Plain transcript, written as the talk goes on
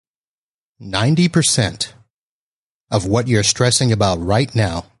90% of what you're stressing about right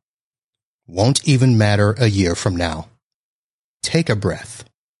now won't even matter a year from now. Take a breath.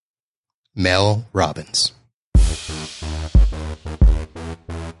 Mel Robbins.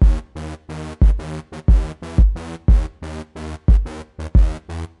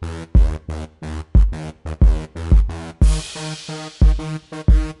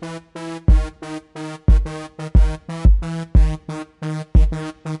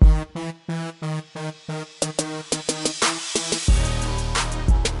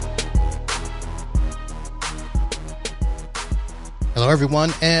 Hello,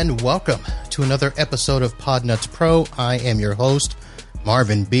 everyone, and welcome to another episode of Podnutz Pro. I am your host,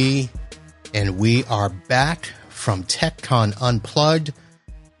 Marvin B., and we are back from Techcon Unplugged,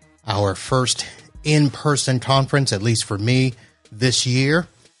 our first in-person conference, at least for me, this year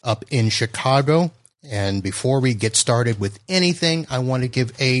up in Chicago. And before we get started with anything, I want to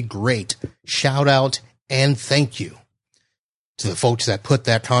give a great shout out and thank you to the folks that put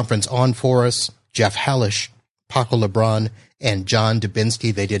that conference on for us, Jeff Hallish, Paco LeBron, and John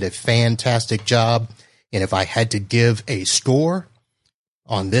Dubinsky. They did a fantastic job. And if I had to give a score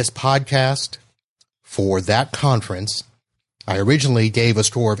on this podcast for that conference, I originally gave a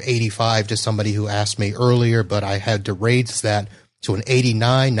score of 85 to somebody who asked me earlier, but I had to raise that to an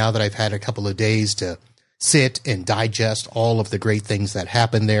 89 now that I've had a couple of days to sit and digest all of the great things that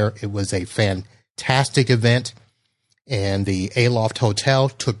happened there. It was a fantastic event, and the Aloft Hotel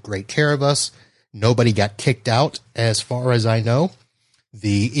took great care of us. Nobody got kicked out, as far as I know.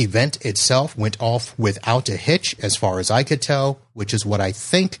 The event itself went off without a hitch, as far as I could tell, which is what I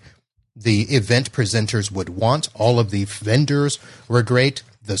think the event presenters would want. All of the vendors were great.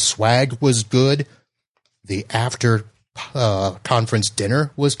 The swag was good. The after conference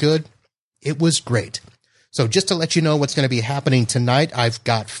dinner was good. It was great. So just to let you know what's going to be happening tonight, I've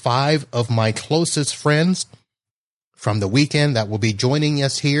got 5 of my closest friends from the weekend that will be joining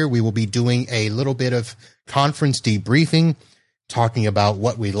us here. We will be doing a little bit of conference debriefing, talking about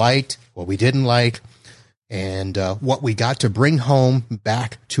what we liked, what we didn't like, and what we got to bring home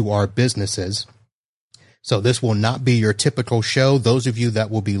back to our businesses. So this will not be your typical show. Those of you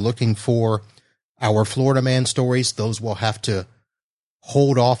that will be looking for our Florida Man stories, those will have to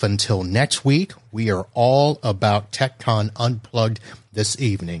hold off until next week. We are all about Techcon Unplugged this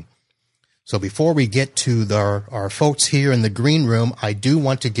evening. So before we get to our folks here in the green room, I do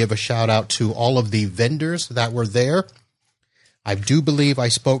want to give a shout out to all of the vendors that were there. I do believe I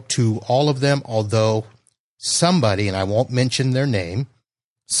spoke to all of them, although somebody, and I won't mention their name,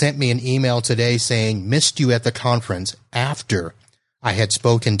 sent me an email today saying, missed you at the conference after I had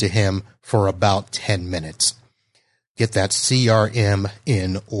spoken to him for about 10 minutes. Get that CRM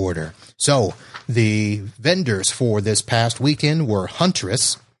in order. So the vendors for this past weekend were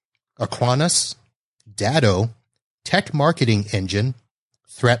Huntress, Aquanus, Datto, Tech Marketing Engine,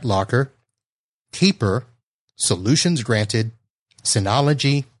 Threat Locker, Keeper, Solutions Granted,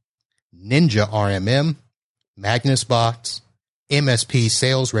 Synology, Ninja RMM, MagnusBox, MSP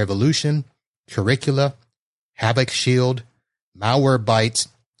Sales Revolution, Curricula, Havoc Shield, Malwarebytes,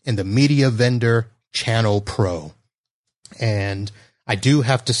 and the media vendor Channel Pro. And I do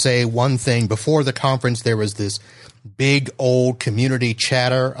have to say one thing. Before the conference, there was this big old community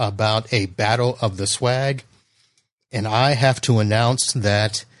chatter about a battle of the swag. And I have to announce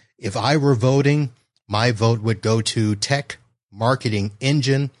that if I were voting, my vote would go to Tech Marketing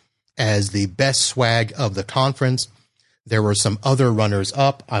Engine as the best swag of the conference. There were some other runners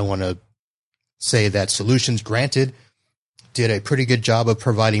up. I want to say that Solutions Granted did a pretty good job of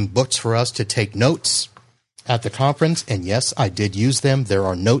providing books for us to take notes at the conference. And yes, I did use them. There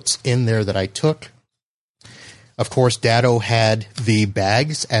are notes in there that I took. Of course, Datto had the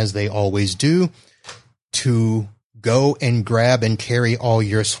bags, as they always do, to go and grab and carry all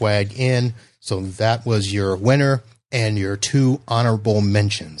your swag in. So that was your winner and your 2 honorable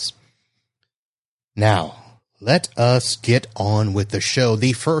mentions. Now, let us get on with the show.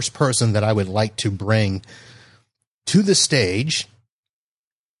 The first person that I would like to bring to the stage,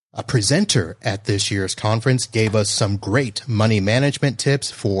 a presenter at this year's conference, gave us some great money management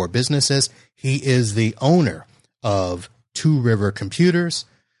tips for businesses. He is the owner of Two River Computers,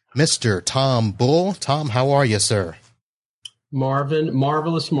 Mr. Tom Bull. Tom, how are you, sir?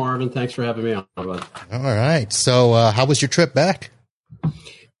 Marvelous Marvin. Thanks for having me on. Bud. All right. So how was your trip back?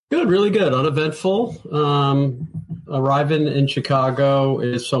 Good, really good. Uneventful. Arriving in Chicago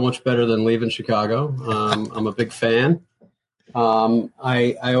is so much better than leaving Chicago. I'm a big fan.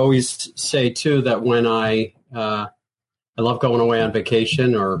 I always say, too, that when I love going away on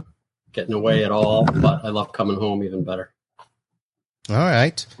vacation or getting away at all, but I love coming home even better. All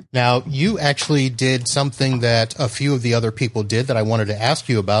right. Now, you actually did something that a few of the other people did that I wanted to ask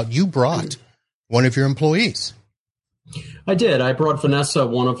you about. You brought one of your employees. I did. I brought Vanessa,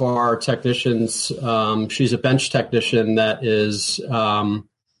 one of our technicians. She's a bench technician that is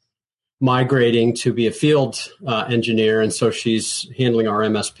migrating to be a field engineer. And so she's handling our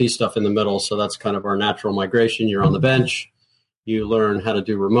MSP stuff in the middle. So that's kind of our natural migration. You're on the bench, you learn how to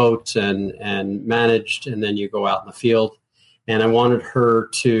do remote and managed, and then you go out in the field. And I wanted her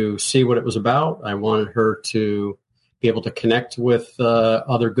to see what it was about. I wanted her to be able to connect with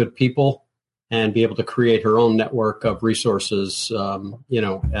other good people and be able to create her own network of resources,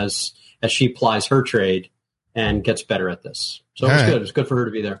 as she plies her trade and gets better at this. So it was good. It was good for her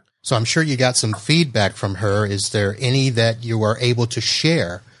to be there. So I'm sure you got some feedback from her. Is there any that you are able to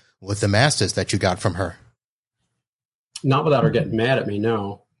share with the masters that you got from her? Not without her getting mad at me,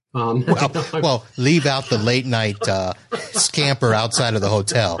 no. Well, leave out the late night scamper outside of the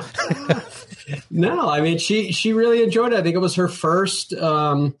hotel. No, I mean, she really enjoyed it. I think it was her first.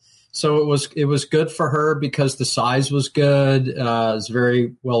 So it was good for her because the size was good. It was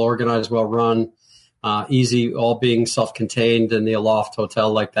very well organized, well run, easy, all being self-contained in the Aloft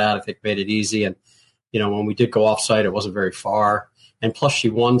hotel like that. I think made it easy. And, when we did go off site, it wasn't very far. And plus she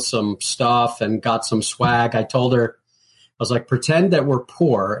won some stuff and got some swag. I told her, I was like, pretend that we're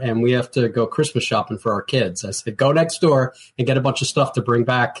poor and we have to go Christmas shopping for our kids. I said, go next door and get a bunch of stuff to bring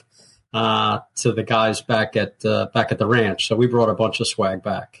back to the guys back at the ranch. So we brought a bunch of swag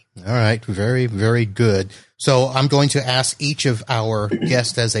back. All right. Very, very good. So I'm going to ask each of our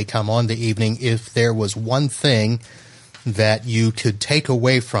guests as they come on the evening if there was one thing that you could take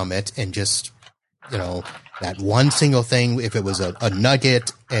away from it and just, that one single thing, if it was a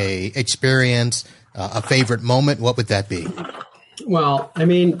nugget, a experience, a favorite moment, what would that be? Well, I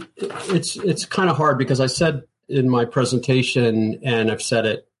mean, it's kind of hard because I said in my presentation, and I've said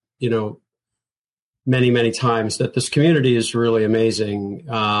it, many, many times, that this community is really amazing,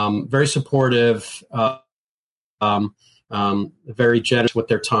 very supportive, very generous with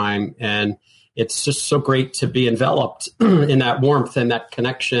their time. And it's just so great to be enveloped in that warmth and that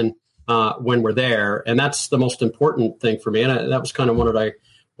connection when we're there. And that's the most important thing for me. And that was kind of what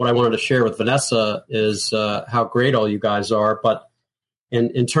I wanted to share with Vanessa is how great all you guys are. But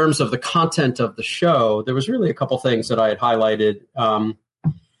in terms of the content of the show, there was really a couple things that I had highlighted.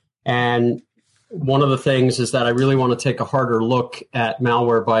 And one of the things is that I really want to take a harder look at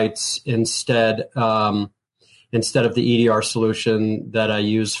Malwarebytes instead of the EDR solution that I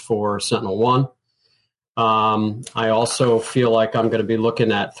use for SentinelOne. I also feel like I'm going to be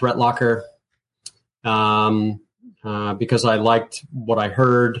looking at ThreatLocker because I liked what I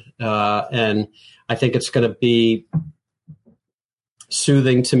heard, and I think it's going to be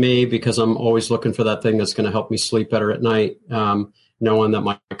soothing to me because I'm always looking for that thing that's going to help me sleep better at night, knowing that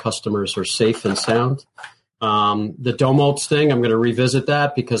my customers are safe and sound. The Domolts thing, I'm going to revisit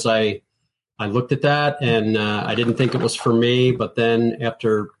that because I looked at that and I didn't think it was for me. But then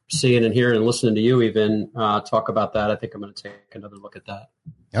after seeing and hearing and listening to you even talk about that, I think I'm going to take another look at that.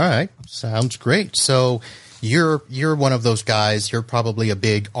 All right. Sounds great. So you're one of those guys. You're probably a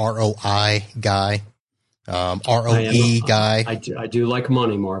big ROI guy. ROE guy. I do like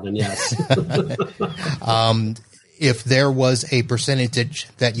money, Marvin. Yes. If there was a percentage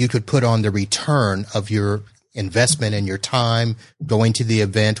that you could put on the return of your investment and your time going to the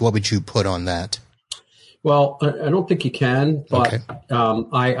event, what would you put on that? Well, I don't think you can, but okay.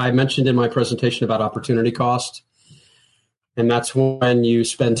 I mentioned in my presentation about opportunity cost, and that's when you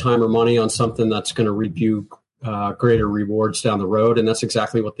spend time or money on something that's going to reap you greater rewards down the road, and that's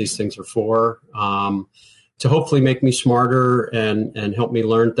exactly what these things are for. To hopefully make me smarter and help me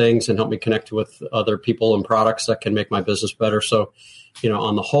learn things and help me connect with other people and products that can make my business better. So,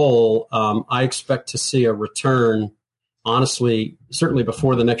 on the whole, I expect to see a return, honestly, certainly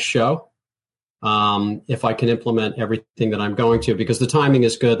before the next show, if I can implement everything that I'm going to, because the timing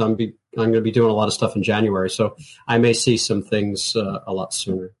is good. I'm going to be doing a lot of stuff in January, so I may see some things a lot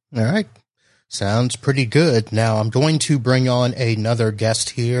sooner. All right. Sounds pretty good. Now, I'm going to bring on another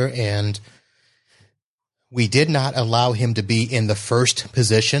guest here, and we did not allow him to be in the first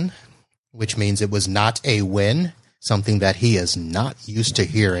position, which means it was not a win, something that he is not used to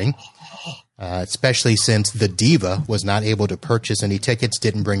hearing, especially since the diva was not able to purchase any tickets,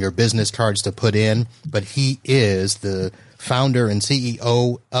 didn't bring her business cards to put in, but he is the founder and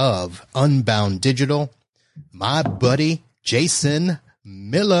CEO of Unbound Digital, my buddy, Jason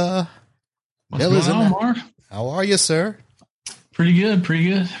Miller. What's going on, Marv? How are you, sir? Pretty good.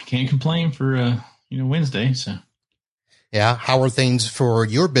 Can't complain for Wednesday. So, yeah. How are things for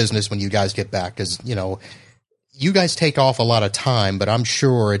your business when you guys get back? Because you guys take off a lot of time, but I'm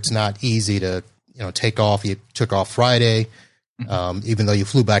sure it's not easy to, take off. You took off Friday. Even though you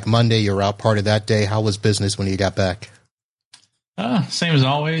flew back Monday, you were out part of that day. How was business when you got back? Same as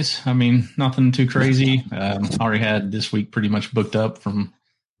always. I mean, nothing too crazy. Already had this week pretty much booked up from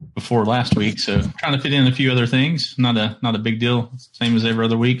before last week. So trying to fit in a few other things. Not a big deal. Same as every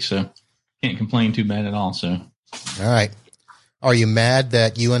other week. So can't complain too bad at all. So. All right. Are you mad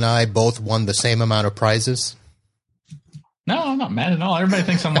that you and I both won the same amount of prizes? No, I'm not mad at all. Everybody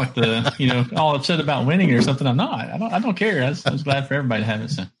thinks I'm like all upset about winning or something. I'm not. I don't care. I was glad for everybody to have it.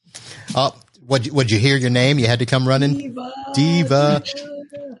 So. Would you hear your name? You had to come running? Diva.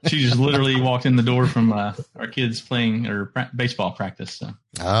 She just literally walked in the door from our kids playing baseball practice. So.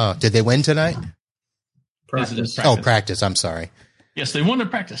 Oh, did they win tonight? Practice. Oh, practice. I'm sorry. Yes, they won the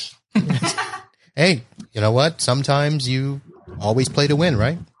practice. Hey, you know what? Sometimes you always play to win,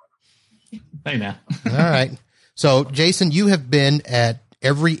 right? Hey, now. All right. So, Jason, you have been at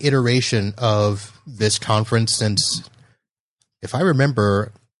every iteration of this conference since, if I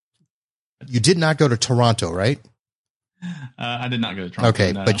remember, you did not go to Toronto, right? I did not go to Toronto.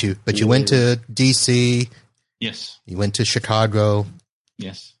 Okay, no. but you went to DC. Yes. You went to Chicago.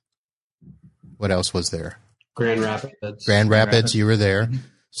 Yes. What else was there? Grand Rapids. Grand Rapids. You were there. Mm-hmm.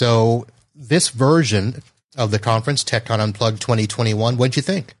 So this version of the conference, Techcon Unplugged 2021, what'd you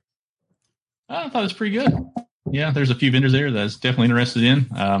think? I thought it was pretty good. Yeah, there's a few vendors there that's definitely interested in.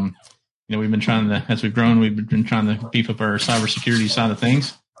 We've been trying to, as we've grown, we've been trying to beef up our cybersecurity side of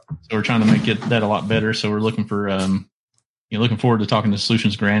things. So we're trying to make that a lot better. So we're looking for, looking forward to talking to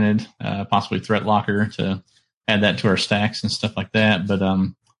Solutions Granted, possibly Threat Locker to add that to our stacks and stuff like that. But,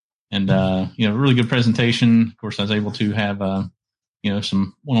 really good presentation. Of course, I was able to have,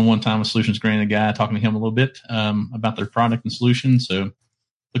 some one-on-one time with Solutions Granted guy, talking to him a little bit about their product and solution. So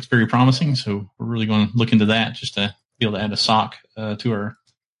looks very promising. So we're really going to look into that just to be able to add a SOC to our,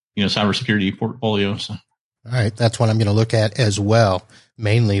 cybersecurity portfolio. So. All right. That's what I'm going to look at as well,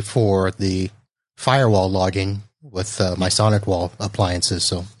 mainly for the firewall logging with my Sonic Wall appliances.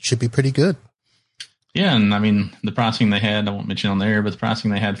 So should be pretty good. Yeah. And I mean, the pricing they had, I won't mention on there, but the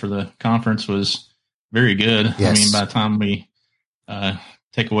pricing they had for the conference was very good. Yes. I mean, by the time we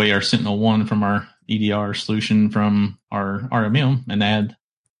take away our Sentinel-1 from our EDR solution from our RMM and add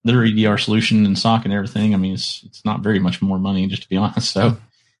their EDR solution and SOC and everything, I mean, it's not very much more money, just to be honest. So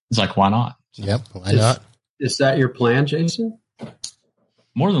it's like, why not? Yep. Why not? Is that your plan, Jason?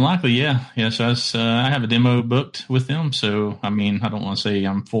 More than likely, yeah. Yeah, so I have a demo booked with them. So, I mean, I don't want to say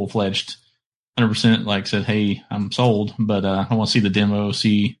I'm full-fledged 100%, like said, hey, I'm sold, but I want to see the demo,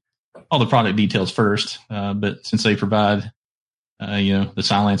 see all the product details first. But since they provide, the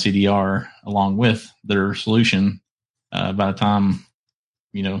Silence EDR along with their solution, by the time,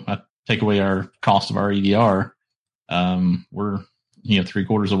 I take away our cost of our EDR, we're,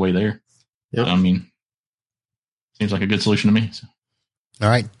 3/4 of the way there. Yep. So, I mean, seems like a good solution to me. So. All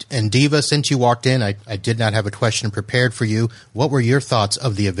right. And Diva, since you walked in, I did not have a question prepared for you. What were your thoughts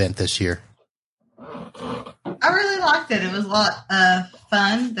of the event this year? I really liked it. It was a lot of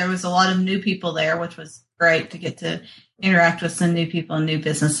fun. There was a lot of new people there, which was great to get to interact with some new people and new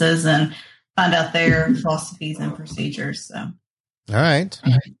businesses and find out their philosophies and procedures. So, all right.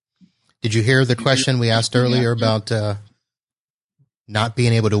 Did you hear the question we asked earlier about not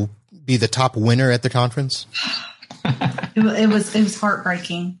being able to be the top winner at the conference? It was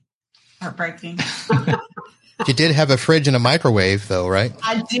heartbreaking. Heartbreaking. You did have a fridge and a microwave, though, right?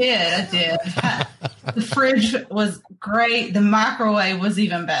 I did. The fridge was great. The microwave was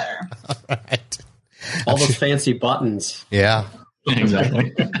even better. All right. All those fancy buttons. Yeah.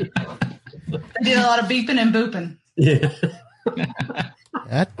 Exactly. I did a lot of beeping and booping. Yeah.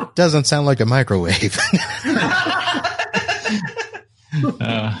 That doesn't sound like a microwave.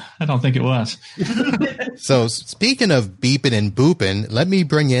 I don't think it was. So speaking of beeping and booping, let me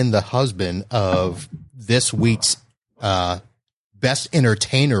bring in the husband of this week's Best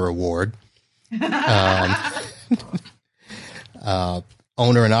Entertainer Award. Owner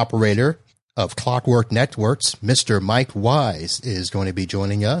and operator of Clockwork Networks, Mr. Mike Wise, is going to be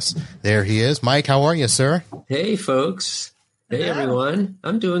joining us. There he is. Mike, how are you, sir? Hey, folks. Hey, everyone.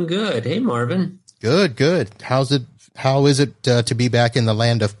 I'm doing good. Hey, Marvin. Good, good. How is it to be back in the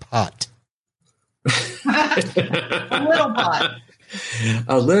land of pot? A little pot.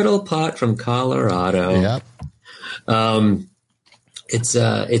 A little pot from Colorado. Yep.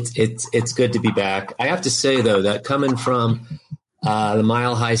 It's good to be back. I have to say, though, that coming from the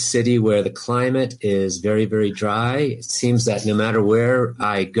Mile High City, where the climate is very, very dry, it seems that no matter where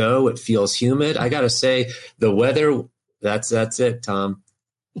I go, it feels humid. I got to say, the weather, that's it, Tom.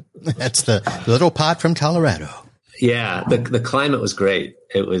 That's the little pot from Colorado. Yeah, the climate was great.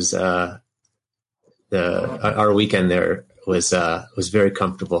 It was our weekend there was very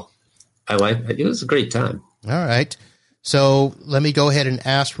comfortable. It was a great time. All right. So let me go ahead and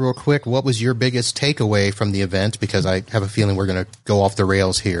ask real quick, what was your biggest takeaway from the event? Because I have a feeling we're going to go off the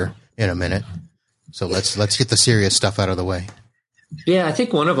rails here in a minute. So let's get the serious stuff out of the way. Yeah, I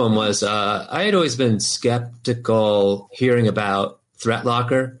think one of them was I had always been skeptical hearing about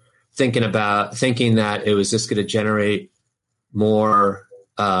ThreatLocker, thinking that it was just going to generate more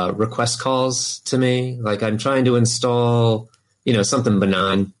request calls to me. Like I'm trying to install, something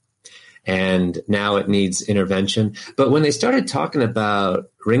benign, and now it needs intervention. But when they started talking about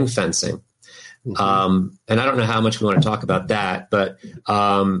ring fencing, and I don't know how much we want to talk about that, but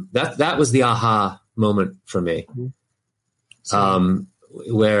that was the aha moment for me.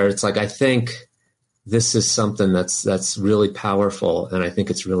 Where it's like, I think this is something that's really powerful, and I think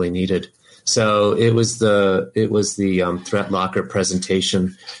it's really needed. So it was the ThreatLocker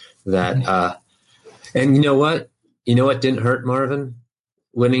presentation that, and you know what didn't hurt, Marvin?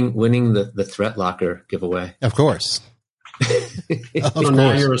 Winning the ThreatLocker giveaway. Of course.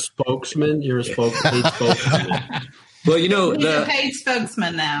 Now you're a spokesman. You're a spokesman. Well, he's a paid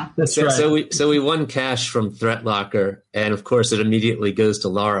spokesman now. That's right. So we won cash from ThreatLocker, and of course it immediately goes to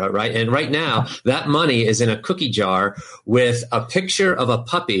Laura, right? And right now that money is in a cookie jar with a picture of a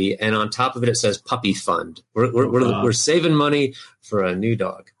puppy, and on top of it says "Puppy Fund." We're saving money for a new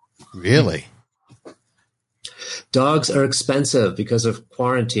dog. Really? Dogs are expensive because of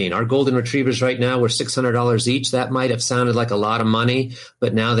quarantine. Our golden retrievers right now were $600 each. That might have sounded like a lot of money,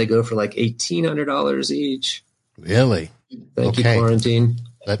 but now they go for like $1,800 each. Really? Thank you, quarantine.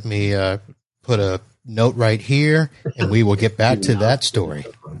 Let me put a note right here, and we will get back to that story.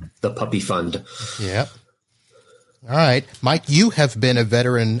 The Puppy Fund. Yep. All right. Mike, you have been a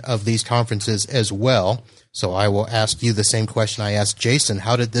veteran of these conferences as well, so I will ask you the same question I asked Jason.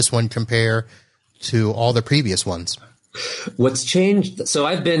 How did this one compare to all the previous ones? What's changed? So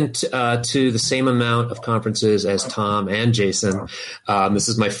I've been to the same amount of conferences as Tom and Jason. This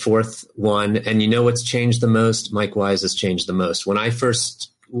is my fourth one. And you know what's changed the most? Mike Wise has changed the most. When I first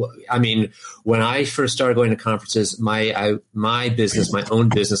started going to conferences, my business, my own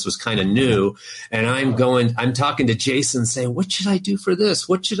business was kind of new. And I'm talking to Jason saying, what should I do for this?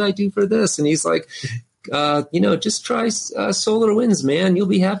 What should I do for this? And he's like, just try SolarWinds, man. You'll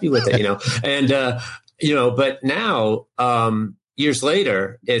be happy with it, And, but now, years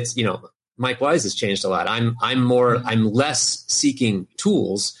later, it's, Mike Wise has changed a lot. I'm less seeking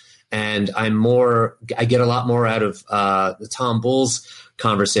tools, and I get a lot more out of the Tom Bull's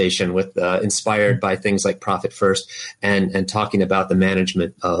conversation with, inspired by things like Profit First and talking about the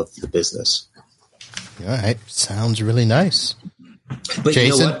management of the business. All right. Sounds really nice. But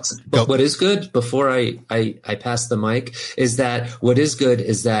Jason, you know what? What is good, before I pass the mic, is that what is good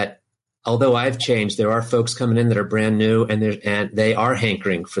is that although I've changed, there are folks coming in that are brand new, and they are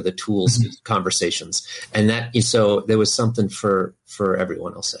hankering for the tools conversations, and so there was something for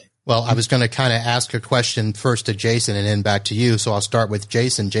everyone, I'll say. Well, I was going to kind of ask a question first to Jason and then back to you, so I'll start with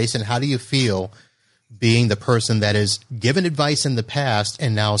Jason. Jason, how do you feel being the person that has given advice in the past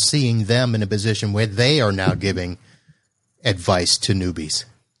and now seeing them in a position where they are now giving advice to newbies?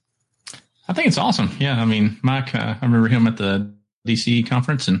 I think it's awesome. Yeah. I mean, Mike, I remember him at the DC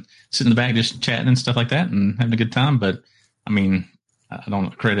conference and sitting in the back, just chatting and stuff like that and having a good time. But I mean, I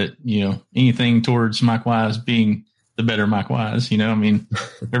don't credit, anything towards Mike Wise being the better Mike Wise. I mean,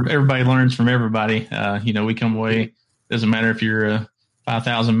 everybody learns from everybody. We come away, doesn't matter if you're a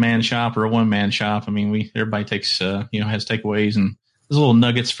 5,000 man shop or a 1-man shop. I mean, everybody takes, has takeaways and there's little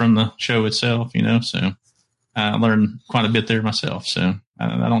nuggets from the show itself, so I learned quite a bit there myself. So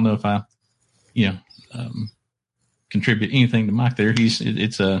I don't know if I, contribute anything to Mike there.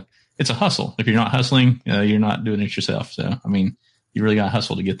 It's a hustle. If you're not hustling, you're not doing it yourself. So, I mean, you really got to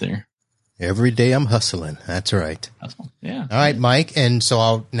hustle to get there. Every day I'm hustling. That's right. Hustle. Yeah. All right, Mike. And so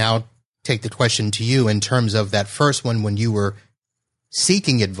I'll now take the question to you in terms of that first one when you were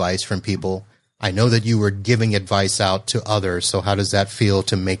seeking advice from people. I know that you were giving advice out to others. So how does that feel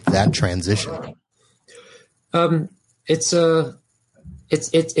to make that transition? It's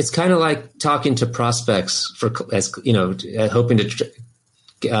kind of like talking to prospects hoping to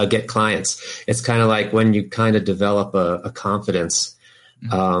get clients. It's kind of like when you kind of develop a confidence,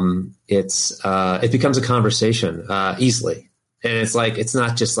 it becomes a conversation, easily. And it's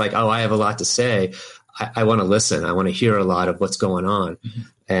not just like, oh, I have a lot to say. I want to listen. I want to hear a lot of what's going on.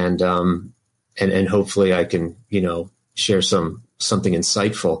 And hopefully I can, share something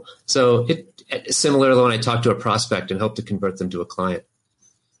insightful. So similarly when I talk to a prospect and hope to convert them to a client.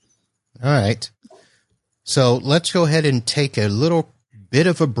 All right. So let's go ahead and take a little bit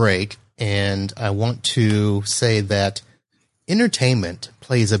of a break. And I want to say that entertainment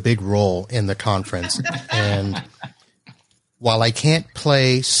plays a big role in the conference. And while I can't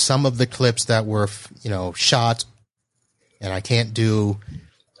play some of the clips that were, shot, and I can't do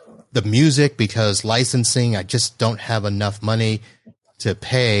the music because licensing, I just don't have enough money to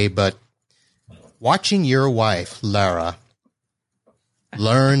pay. But watching your wife, Lara,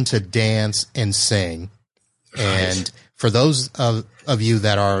 learn to dance and sing, and for those of you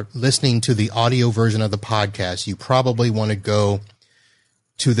that are listening to the audio version of the podcast, you probably want to go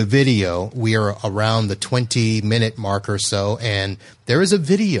to the video. We are around the 20-minute mark or so, and there is a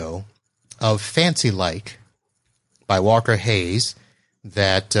video of Fancy Like by Walker Hayes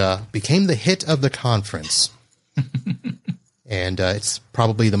that became the hit of the conference. And it's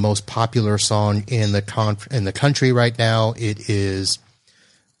probably the most popular song in the country right now. It is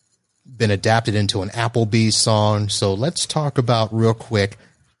been adapted into an Applebee's song. So let's talk about real quick,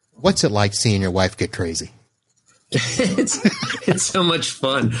 what's it like seeing your wife get crazy? It's so much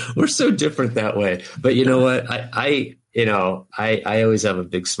fun. We're so different that way. But you know what? I always have a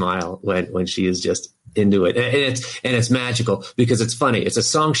big smile when she is just into it. And it's magical because it's funny. It's a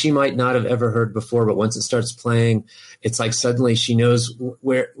song she might not have ever heard before, but once it starts playing, it's like suddenly she knows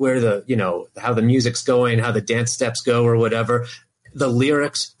where the, how the music's going, how the dance steps go or whatever. The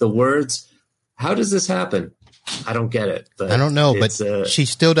lyrics, the words. How does this happen? I don't get it. But I don't know, but she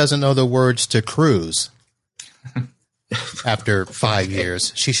still doesn't know the words to Cruise after 5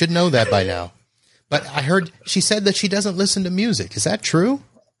 years. She should know that by now. But I heard she said that she doesn't listen to music. Is that true?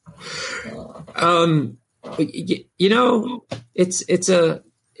 It's a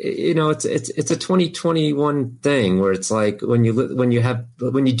 2021 thing where it's like when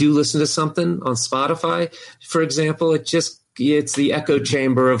you do listen to something on Spotify, for example, it's the echo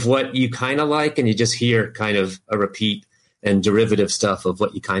chamber of what you kind of like, and you just hear kind of a repeat and derivative stuff of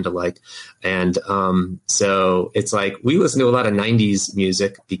what you kind of like. And so it's like we listen to a lot of 90s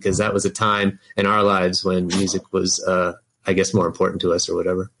music because that was a time in our lives when music was, I guess, more important to us or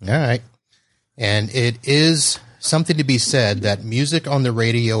whatever. All right. And it is something to be said that music on the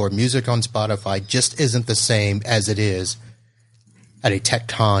radio or music on Spotify just isn't the same as it is at a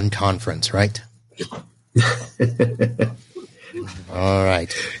Techcon conference, right? All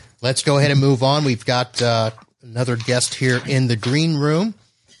right. Let's go ahead and move on. We've got another guest here in the green room.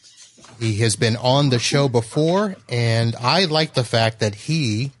 He has been on the show before, and I like the fact that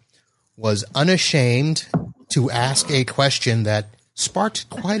he was unashamed to ask a question that sparked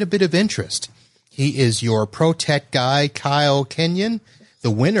quite a bit of interest. He is your Pro Tech guy, Kyle Kenyon, the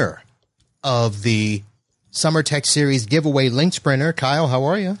winner of the Summer Tech Series giveaway link sprinter. Kyle, how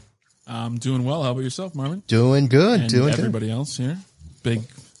are you? I'm doing well. How about yourself, Marvin? Doing good. And everybody else here.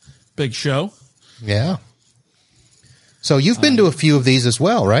 Big show. Yeah. So you've been to a few of these as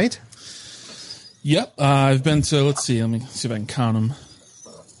well, right? Yep. I've been to, let me see if I can count them.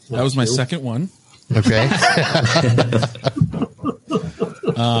 That was my second one. Okay.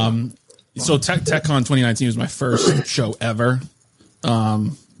 So TechCon 2019 was my first show ever.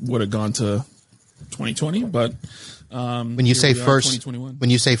 Would have gone to 2020, but when you say first, when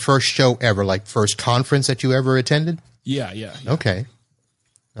you say first show ever, like first conference that you ever attended? Yeah. Okay.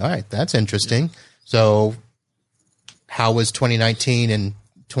 All right. That's interesting. So how was 2019 and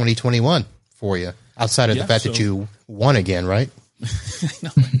 2021 for you outside of the fact that you won again, right? No,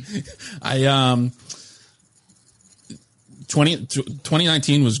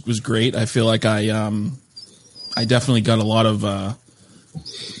 2019 was great. I feel like I definitely got a lot of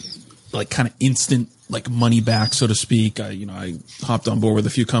like kind of instant like money back, so to speak. I hopped on board with a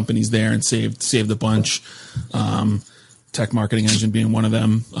few companies there and saved a bunch. Tech Marketing Engine being one of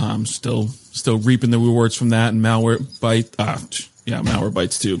them. Still reaping the rewards from that, and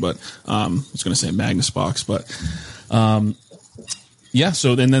Malwarebytes too. But I was going to say Magnus Box, but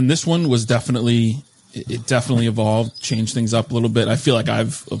So then this one was definitely evolved, changed things up a little bit. I feel like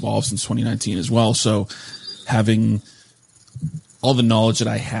I've evolved since 2019 as well. So having all the knowledge that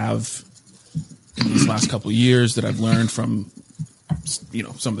I have in these last couple of years that I've learned from,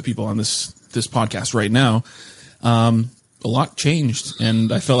 some of the people on this podcast right now, a lot changed,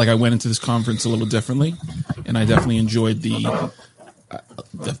 and I felt like I went into this conference a little differently, and I definitely enjoyed the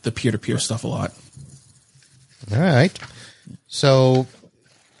peer-to-peer stuff a lot. All right. So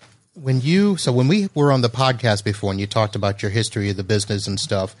when we were on the podcast before and you talked about your history of the business and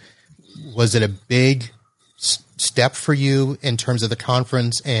stuff, was it a big step for you in terms of the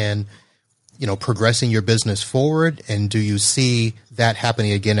conference and, progressing your business forward? And do you see that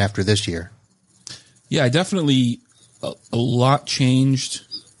happening again after this year? Yeah, I definitely, a lot changed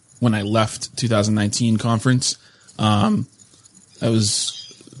when I left 2019 conference. I was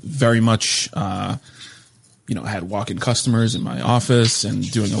very much, I had walk-in customers in my office and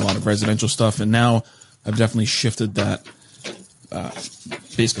doing a lot of residential stuff. And now I've definitely shifted that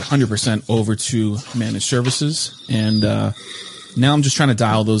basically 100% over to managed services. And now I'm just trying to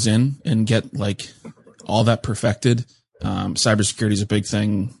dial those in and get like all that perfected. Cybersecurity is a big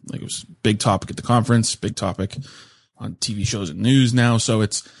thing. Like, it was a big topic at the conference, big topic on TV shows and news now. So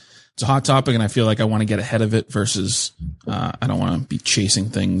it's a hot topic, and I feel like I want to get ahead of it versus I don't want to be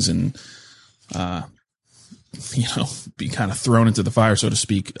chasing things and be kind of thrown into the fire, so to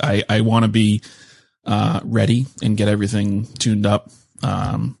speak. I want to be ready and get everything tuned up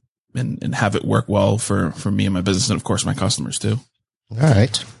and have it work well for me and my business, and of course my customers too. All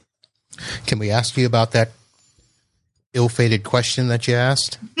right. Can we ask you about that ill-fated question that you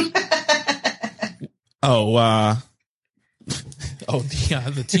asked?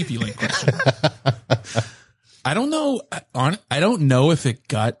 The TP-Link question. I don't know. I don't know if it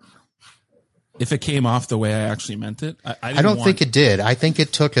came off the way I actually meant it. I don't think it did. I think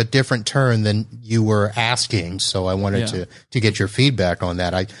it took a different turn than you were asking. So I wanted to get your feedback on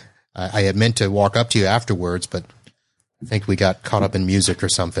that. I had meant to walk up to you afterwards, but I think we got caught up in music or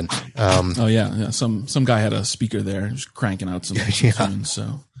something. Some guy had a speaker there, just cranking out some tunes.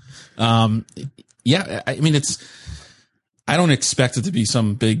 So, I mean, I don't expect it to be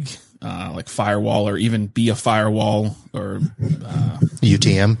some big like firewall or even be a firewall or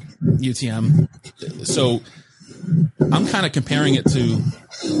UTM. So I'm kind of comparing it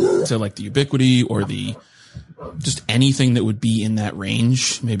to like the Ubiquiti or the just anything that would be in that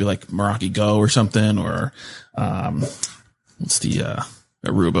range, maybe like Meraki Go or something, or what's the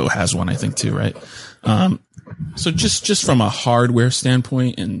Aruba has one, I think, too, right? So just from a hardware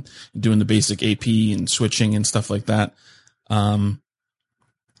standpoint and doing the basic AP and switching and stuff like that,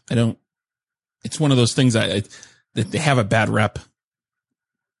 it's one of those things that they have a bad rep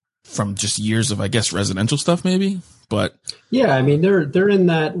from just years of, I guess, residential stuff, maybe. But yeah, I mean, they're in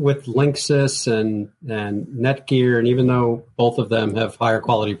that with Linksys and Netgear, and even though both of them have higher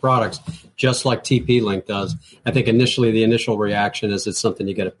quality products, just like TP-Link does, I think initially the initial reaction is it's something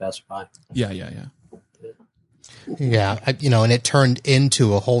you get at Best Buy. Yeah. And it turned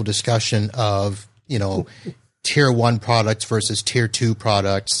into a whole discussion of, tier 1 products versus tier 2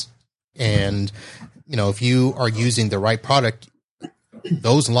 products. And, if you are using the right product,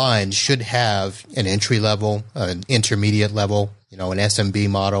 those lines should have an entry level, an intermediate level, an SMB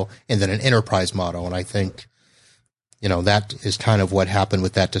model, and then an enterprise model. And I think, that is kind of what happened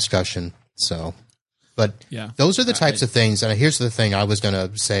with that discussion. So, but those are the types of things. And here's the thing I was going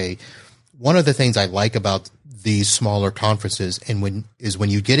to say. One of the things I like about these smaller conferences when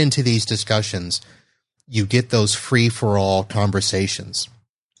you get into these discussions, you get those free for all conversations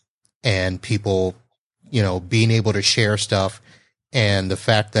and people, being able to share stuff. And the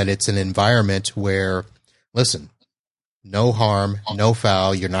fact that it's an environment where, listen, no harm, no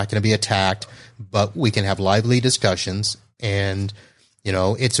foul, you're not going to be attacked, but we can have lively discussions. And,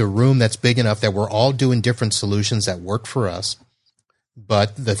 it's a room that's big enough that we're all doing different solutions that work for us.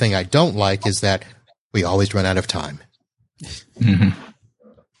 But the thing I don't like is that we always run out of time. Mm-hmm.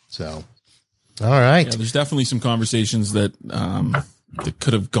 So, all right. Yeah, there's definitely some conversations that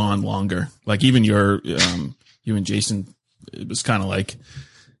could have gone longer. Like even you and Jason, it was kind of like,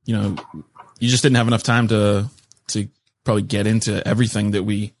 you just didn't have enough time to probably get into everything that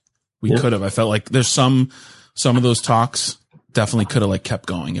we could have. I felt like there's some of those talks definitely could have kept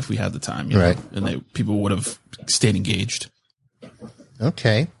going if we had the time, right? And people would have stayed engaged.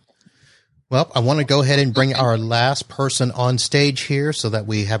 Okay. Well, I want to go ahead and bring our last person on stage here so that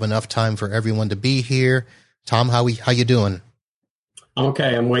we have enough time for everyone to be here. Tom, how you doing?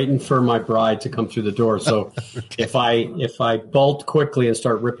 Okay, I'm waiting for my bride to come through the door. So okay. if I bolt quickly and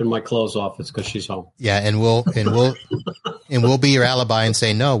start ripping my clothes off, it's because she's home. Yeah, and we'll be your alibi and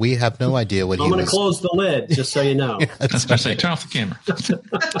say no. We have no idea what I'm going to close the lid, just so you know. That's what I say. Turn off the camera.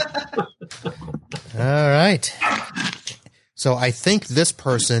 All right. So I think this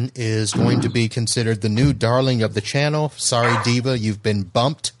person is going to be considered the new darling of the channel. Sorry, Diva, you've been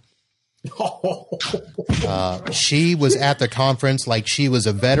bumped. She was at the conference like she was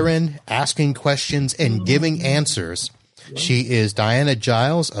a veteran, asking questions and giving answers. She is Diana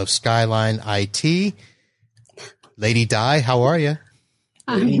Giles of Skyline IT. Lady Di, how are you?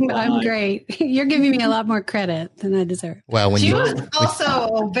 I'm great. You're giving me a lot more credit than I deserve. Well, she was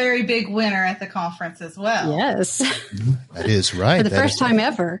also a very big winner at the conference as well. Yes, that is right. For the first time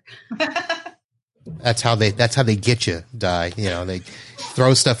ever. That's how they get you, Di. They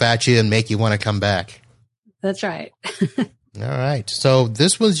throw stuff at you and make you want to come back. That's right. All right. So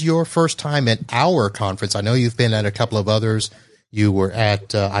this was your first time at our conference. I know you've been at a couple of others. You were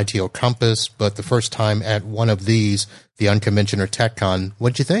at ITO Compass, but the first time at one of these, the Unconvention or Techcon.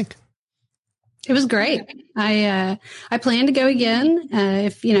 What'd you think? It was great. I plan to go again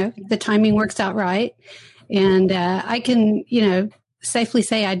if the timing works out right, and I can safely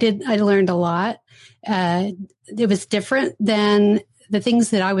say I learned a lot. It was different than the things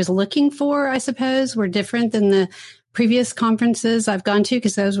that I was looking for. I suppose were different than the previous conferences I've gone to,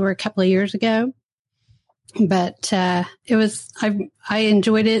 because those were a couple of years ago. But I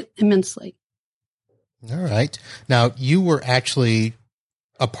enjoyed it immensely. All right. Now, you were actually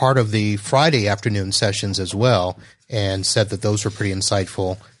a part of the Friday afternoon sessions as well, and said that those were pretty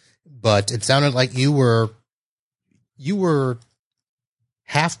insightful. But it sounded like you were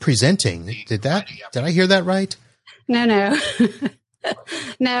half presenting. Did I hear that right? No.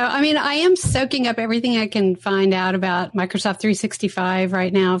 No, I mean, I am soaking up everything I can find out about Microsoft 365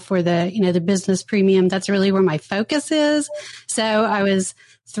 right now for the business premium. That's really where my focus is. So I was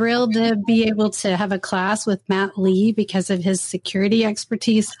thrilled to be able to have a class with Matt Lee because of his security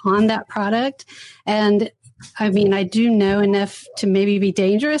expertise on that product. And I mean, I do know enough to maybe be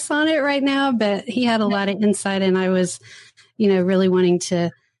dangerous on it right now, but he had a lot of insight, and I was, really wanting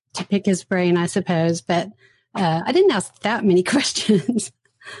to pick his brain, I suppose. But I didn't ask that many questions.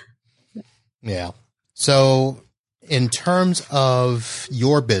 Yeah. So in terms of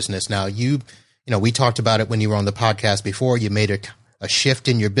your business now, we talked about it when you were on the podcast before. You made a shift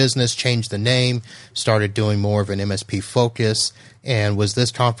in your business, changed the name, started doing more of an MSP focus. And was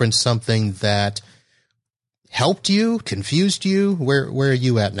this conference something that helped you, confused you? Where are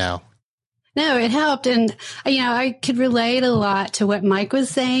you at now? No, it helped. And, I could relate a lot to what Mike was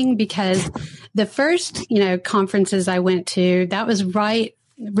saying, because the first, conferences I went to, that was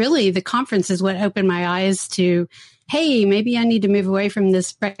really the conference is what opened my eyes to, hey, maybe I need to move away from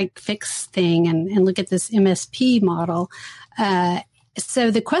this break fix thing and look at this MSP model.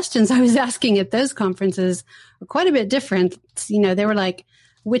 So the questions I was asking at those conferences were quite a bit different. They were like,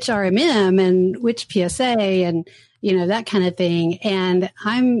 which RMM and which PSA and, that kind of thing. And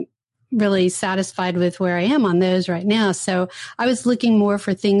I'm really satisfied with where I am on those right now. So I was looking more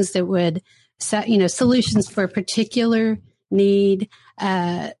for things that would set, solutions for a particular need.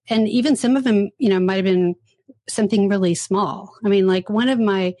 And even some of them, might have been something really small. I mean, like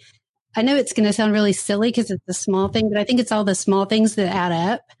I know it's going to sound really silly because it's a small thing, but I think it's all the small things that add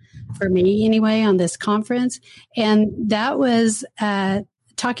up for me anyway on this conference. And that was,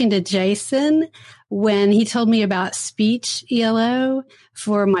 talking to Jason when he told me about speech ELO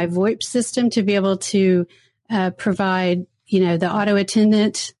for my VoIP system to be able to provide, the auto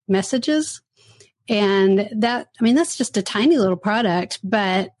attendant messages. And that's just a tiny little product,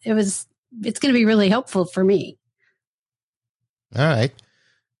 but it's going to be really helpful for me. All right.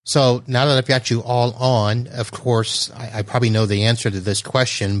 So now that I've got you all on, of course, I probably know the answer to this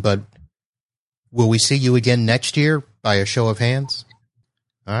question, but will we see you again next year by a show of hands?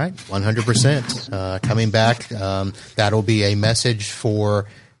 All right, 100%. Coming back, that'll be a message for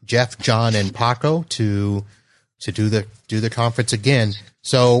Jeff, John, and Paco to do the conference again.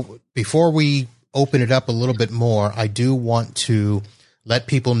 So before we open it up a little bit more, I do want to let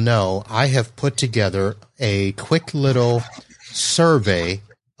people know I have put together a quick little survey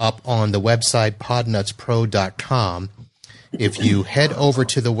up on the website podnutzpro.com. If you head over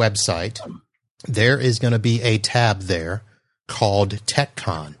to the website, there is going to be a tab there called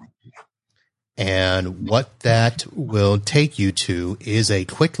Techcon. And what that will take you to is a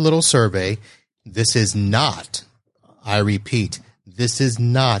quick little survey. This is not, I repeat, this is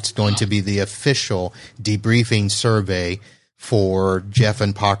not going to be the official debriefing survey for Jeff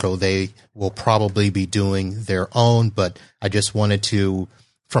and Paco. They will probably be doing their own, but I just wanted to,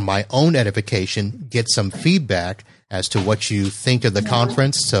 from my own edification, get some feedback as to what you think of the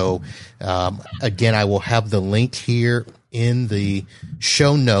conference. So, again, I will have the link here in the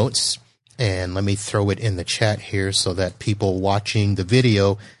show notes, and let me throw it in the chat here so that people watching the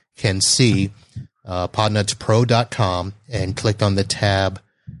video can see podnutzpro.com and click on the tab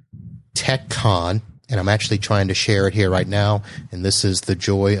Techcon. And I'm actually trying to share it here right now. And this is the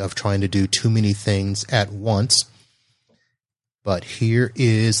joy of trying to do too many things at once. But here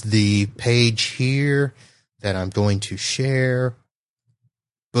is the page here that I'm going to share.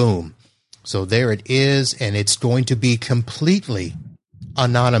 Boom. So there it is, and it's going to be completely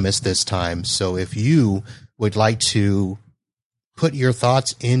anonymous this time. So if you would like to put your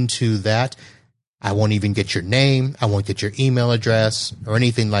thoughts into that, I won't even get your name, I won't get your email address or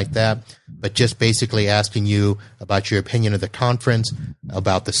anything like that, but just basically asking you about your opinion of the conference,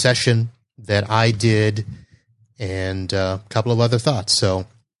 about the session that I did, and a couple of other thoughts. So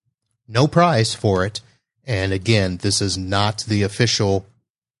no prize for it. And again, this is not the official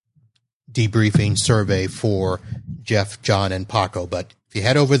debriefing survey for Jeff, John, and Paco. But if you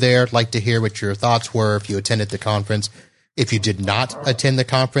head over there, I'd like to hear what your thoughts were if you attended the conference. If you did not attend the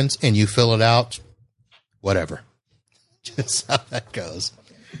conference and you fill it out, whatever. Just how that goes.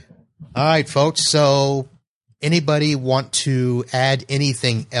 All right, folks. So anybody want to add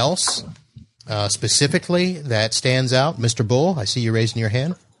anything else specifically that stands out? Mr. Bull, I see you raising your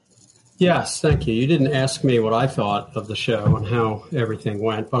hand. Yes, thank you. You didn't ask me what I thought of the show and how everything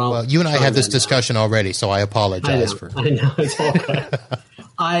went, but well, you and I had this discussion already, so I apologize I know it's okay.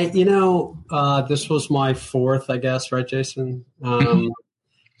 This was my fourth, I guess, right, Jason?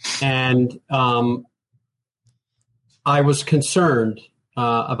 And I was concerned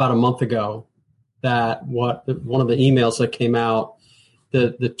about a month ago that one of the emails that came out,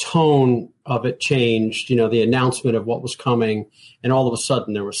 the tone of it changed, the announcement of what was coming. And all of a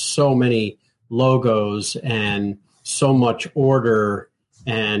sudden there were so many logos and so much order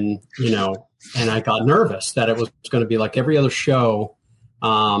and I got nervous that it was going to be like every other show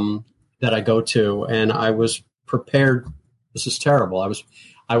that I go to. And I was prepared. This is terrible.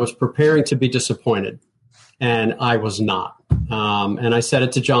 I was preparing to be disappointed, and I was not. And I said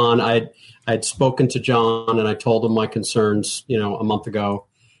it to John. I'd spoken to John and I told him my concerns, a month ago,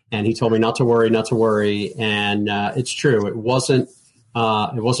 and he told me not to worry. And it's true. It wasn't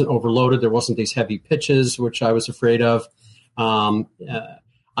overloaded. There wasn't these heavy pitches, which I was afraid of.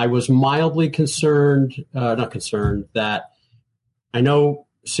 I was mildly not concerned that I know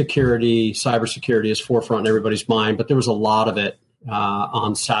cybersecurity is forefront in everybody's mind, but there was a lot of it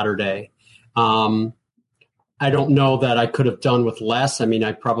on Saturday. I don't know that I could have done with less. I mean,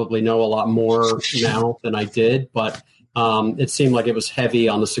 I probably know a lot more now than I did, but it seemed like it was heavy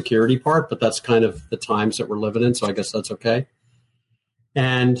on the security part, but that's kind of the times that we're living in. So I guess that's okay.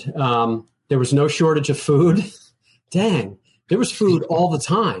 And there was no shortage of food. Dang, there was food all the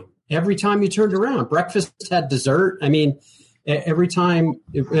time. Every time you turned around, breakfast had dessert. I mean, every time,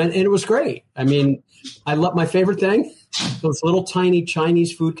 and it was great. I mean, I love my favorite thing, those little tiny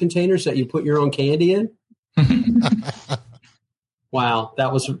Chinese food containers that you put your own candy in. Wow,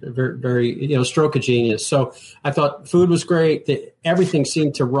 that was very, very, stroke of genius. So I thought food was great. Everything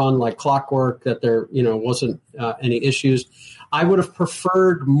seemed to run like clockwork, that there, wasn't any issues. I would have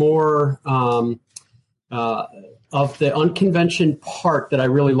preferred more of the unconvention part that I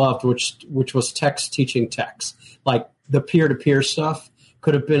really loved, which was techs teaching techs. Like the peer-to-peer stuff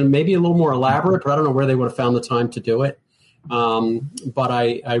could have been maybe a little more elaborate, but I don't know where they would have found the time to do it. But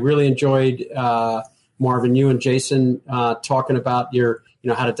I really enjoyed Marvin, you and Jason talking about your,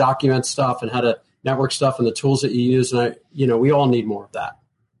 how to document stuff and how to network stuff and the tools that you use. And we all need more of that.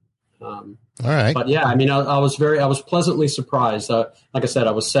 All right. But yeah, I mean, I was pleasantly surprised. Like I said,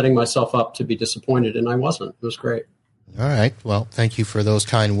 I was setting myself up to be disappointed, and I wasn't. It was great. All right. Well, thank you for those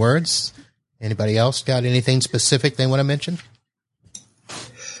kind words. Anybody else got anything specific they want to mention?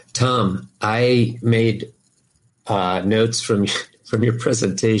 Tom, I made notes from your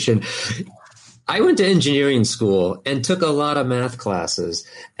presentation. I went to engineering school and took a lot of math classes,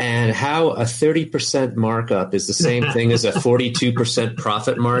 and how a 30% markup is the same thing as a 42%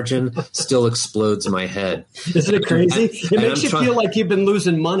 profit margin still explodes my head. Isn't it crazy? It makes you feel like you've been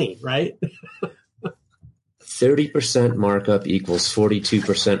losing money, right? 30% markup equals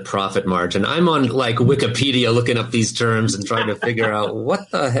 42% profit margin. I'm on like Wikipedia looking up these terms and trying to figure out what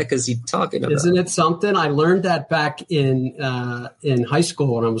the heck is he talking about. Isn't it something? I learned that back in high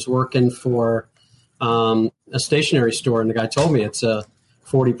school when I was working for a stationery store, and the guy told me it's a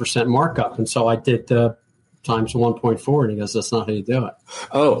 40% markup. And so I did times 1.4, and he goes, that's not how you do it.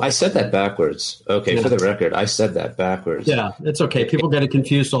 Oh, I said that backwards. Okay, yeah. For the record, I said that backwards. Yeah, it's okay. People get it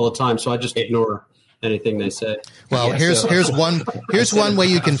confused all the time, so I just ignore anything they say. Well, yeah, here's one way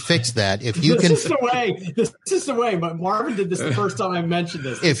you can fix that. If you this is the way. But Marvin did this the first time I mentioned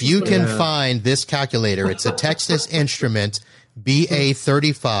this. If you can find this calculator, it's a Texas Instrument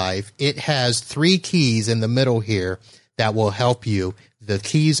BA35. It has 3 keys in the middle here that will help you. The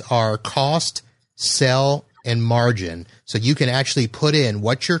keys are cost, sell, and margin. So you can actually put in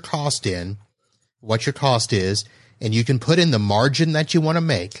what your cost is, and you can put in the margin that you want to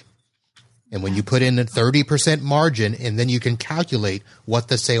make. And when you put in a 30% margin, and then you can calculate what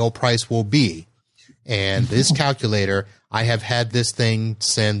the sale price will be. And this calculator, I have had this thing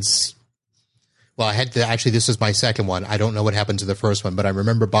since, this is my second one. I don't know what happened to the first one, but I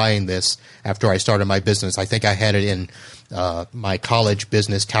remember buying this after I started my business. I think I had it in my college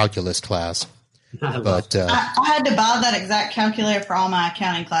business calculus class. But I had to buy that exact calculator for all my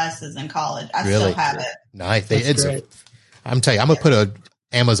accounting classes in college. I really still have it. nice. I'm telling you, I'm gonna put a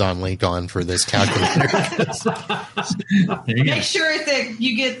Amazon link on for this calculator. Make sure that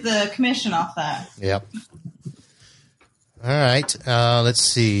you get the commission off that. Yep. All right. Let's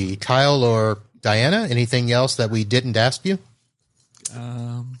see, Kyle or Diana. Anything else that we didn't ask you?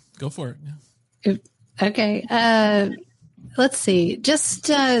 Go for it. Yeah. Okay. Let's see. Just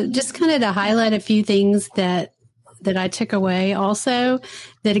kind of to highlight a few things that I took away also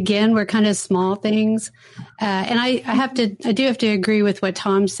that again were kind of small things. And I do have to agree with what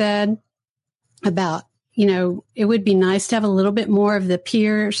Tom said about, it would be nice to have a little bit more of the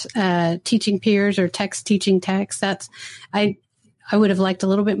peers, teaching peers or text teaching text. I would have liked a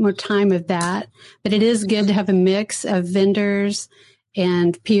little bit more time of that, but it is good to have a mix of vendors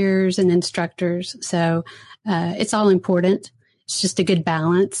and peers and instructors. So, it's all important. It's just a good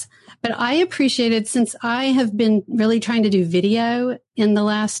balance. But I appreciated, since I have been really trying to do video in the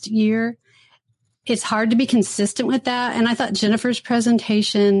last year, it's hard to be consistent with that. And I thought Jennifer's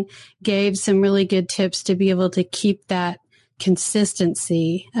presentation gave some really good tips to be able to keep that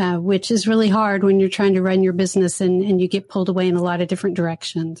consistency, which is really hard when you're trying to run your business and you get pulled away in a lot of different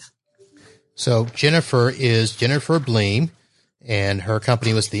directions. So Jennifer is Jennifer Bleem, and her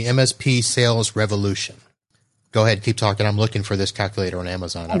company was the MSP Sales Revolution. Go ahead, keep talking. I'm looking for this calculator on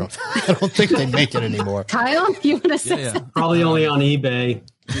Amazon. I don't think they make it anymore. Kyle, you want to say something? Probably only on eBay.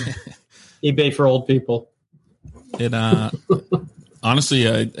 eBay for old people. It honestly,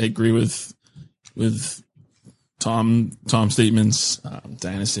 I agree with Tom's statements,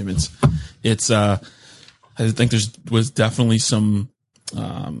 Diana's statements. It's I think was definitely some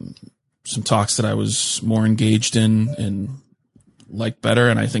talks that I was more engaged in and liked better,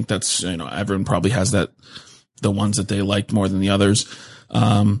 and I think that's everyone probably has that. The ones that they liked more than the others.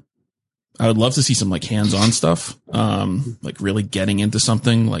 I would love to see some like hands-on stuff, like really getting into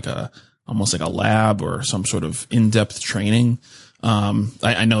something like almost like a lab or some sort of in-depth training.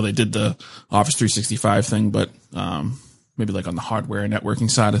 I know they did the Office 365 thing, but maybe like on the hardware and networking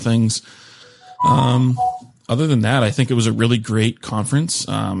side of things. Other than that, I think it was a really great conference,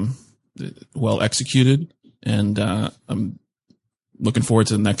 well executed, and I'm looking forward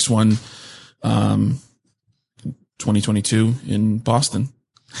to the next one. 2022 in Boston.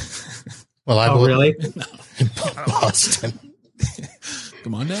 Well, I will really in Boston.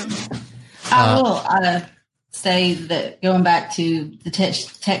 Come on down. I will say that going back to the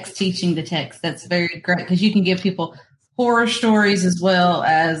text teaching the text, that's very great because you can give people horror stories as well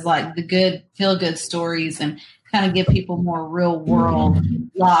as like the good feel good stories and kind of give people more real world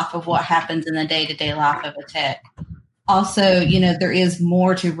life of what happens in the day-to-day life of a tech. Also, there is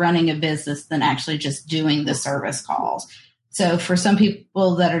more to running a business than actually just doing the service calls. So for some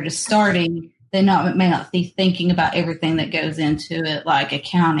people that are just starting, they may not be thinking about everything that goes into it, like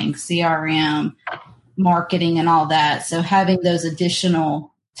accounting, CRM, marketing, and all that. So having those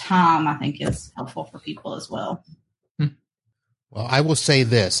additional time, I think, is helpful for people as well. Well, I will say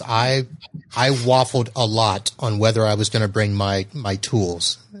this. I waffled a lot on whether I was going to bring my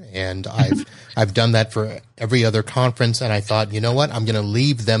tools. And I've done that for every other conference. And I thought, you know what? I'm going to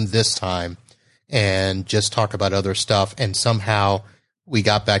leave them this time and just talk about other stuff. And somehow we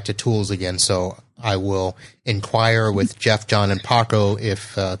got back to tools again. So I will inquire with Jeff, John, and Paco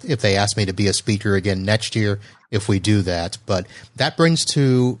if they ask me to be a speaker again next year, if we do that. But that brings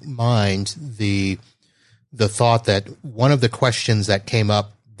to mind the thought that one of the questions that came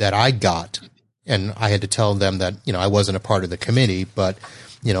up that I got, and I had to tell them that, I wasn't a part of the committee, but,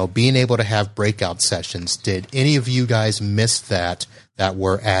 being able to have breakout sessions. Did any of you guys miss that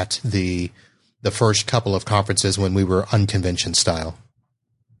were at the first couple of conferences when we were unconvention style?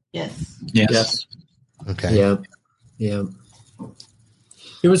 Yes. Okay. Yeah.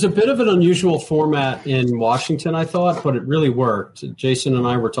 It was a bit of an unusual format in Washington, I thought, but it really worked. Jason and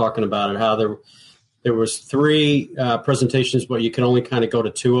I were talking about it, how there was 3 presentations, but you could only kind of go to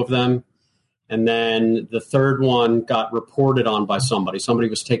 2 of them. And then the third one got reported on by somebody. Somebody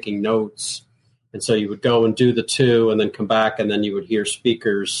was taking notes. And so you would go and do the 2 and then come back, and then you would hear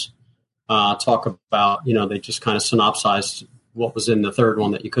speakers talk about, they just kind of synopsized what was in the third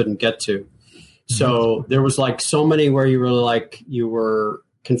one that you couldn't get to. Mm-hmm. So there was like so many where you were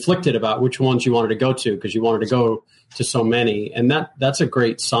conflicted about which ones you wanted to go to because you wanted to go to so many. And that's a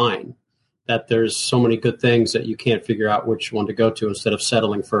great sign that there's so many good things that you can't figure out which one to go to instead of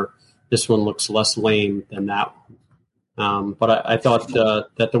settling for this one looks less lame than that one. But I thought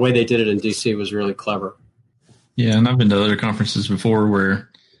that the way they did it in DC was really clever. Yeah, and I've been to other conferences before where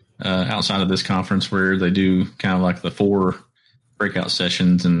outside of this conference where they do kind of like the 4 breakout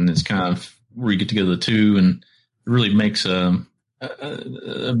sessions, and it's kind of where you get together the two, and it really makes a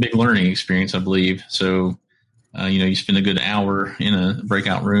big learning experience, I believe. So, you spend a good hour in a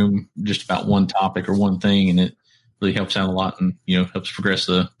breakout room just about one topic or one thing, and it really helps out a lot and, helps progress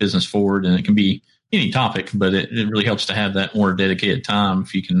the business forward. And it can be any topic, but it really helps to have that more dedicated time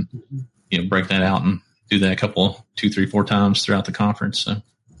if you can, break that out and do that 2, 3, 4 times throughout the conference. So,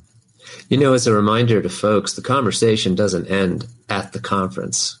 as a reminder to folks, the conversation doesn't end at the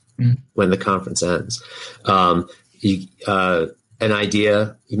conference when the conference ends. An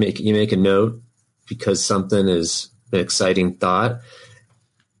idea, you make a note because something is an exciting thought,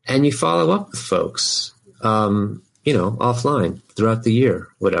 and you follow up with folks, offline throughout the year,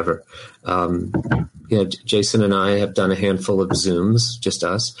 whatever. Jason and I have done a handful of Zooms, just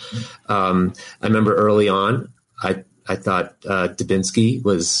us. I remember early on, I thought Dubinsky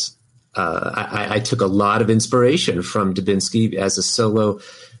was, I took a lot of inspiration from Dubinsky as a solo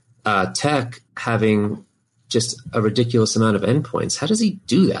tech, having just a ridiculous amount of endpoints. How does he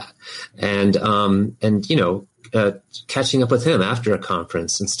do that? And catching up with him after a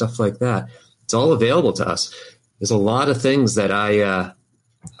conference and stuff like that. It's all available to us. There's a lot of things that I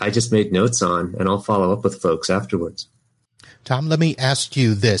just made notes on, and I'll follow up with folks afterwards. Tom, let me ask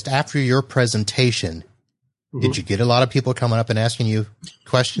you this. After your presentation, did you get a lot of people coming up and asking you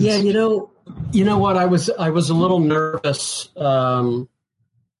questions? Yeah, you know what? I was a little nervous, not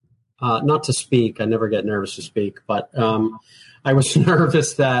to speak. I never get nervous to speak, but I was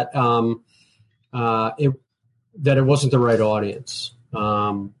nervous that it wasn't the right audience.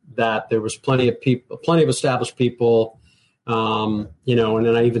 That there was plenty of established people. And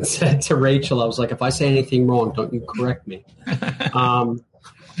then I even said to Rachel, I was like, if I say anything wrong, don't you correct me.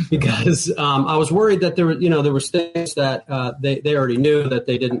 Because I was worried that there was things that they already knew that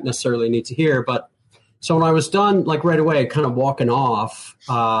they didn't necessarily need to hear. But so when I was done, like right away, kind of walking off,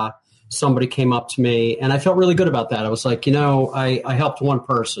 somebody came up to me, and I felt really good about that. I was like, I helped one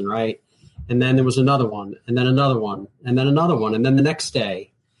person, right? And then there was another one, and then another one, and then another one, and then the next day.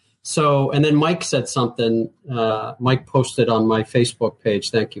 So, and then Mike said something, Mike posted on my Facebook page.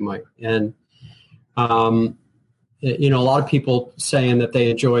 Thank you, Mike. And, a lot of people saying that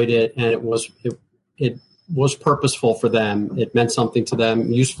they enjoyed it, and it was was purposeful for them. It meant something to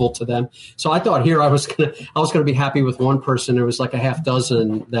them, useful to them. So I thought I was going to be happy with one person. There was like a half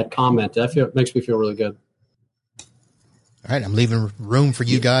dozen that commented. It makes me feel really good. All right. I'm leaving room for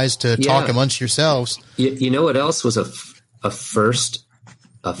you guys to talk amongst yourselves. You know what else was a first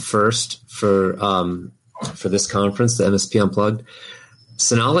for this conference, the MSP Unplugged?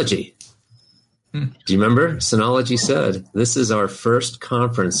 Synology. Do you remember? Synology said, this is our first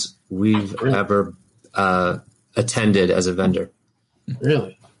conference we've ever attended as a vendor.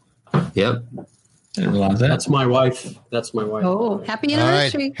 Really? Yep. I didn't realize that. That's my wife. Oh, happy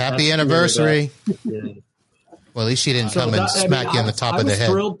anniversary. All right. Happy anniversary. Yeah. Well, at least she didn't come and smack you on the top of the head.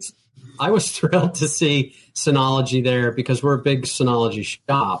 I was thrilled to see Synology there because we're a big Synology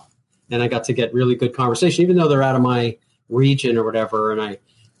shop, and I got to get really good conversation, even though they're out of my region or whatever. And I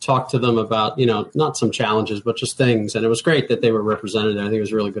talked to them about, not some challenges, but just things. And it was great that they were represented there. I think it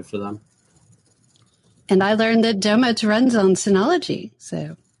was really good for them. And I learned that Domuts runs on Synology.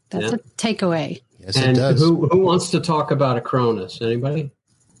 So that's a takeaway. Yes, it does. Who wants to talk about Acronis? Anybody?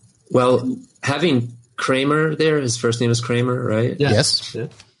 Well, having Kramer there, his first name is Kramer, right? Yeah. Yes.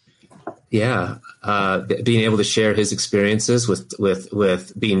 Yeah. Being able to share his experiences with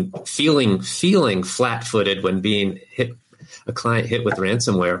feeling flat-footed when being a client hit with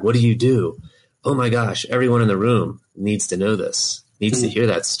ransomware. What do you do? Oh my gosh, everyone in the room needs to know this, needs to hear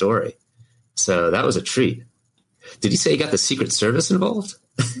that story. So that was a treat. Did you say you got the Secret Service involved?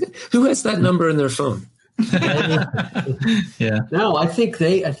 Who has that number in their phone? Yeah. No, I think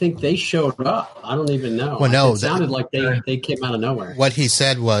they showed up. I don't even know. Well, no, it sounded like they came out of nowhere. What he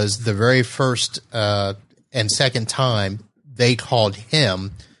said was the very first and second time they called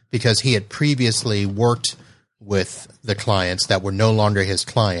him because he had previously worked with the clients that were no longer his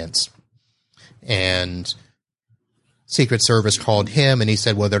clients, and Secret Service called him and he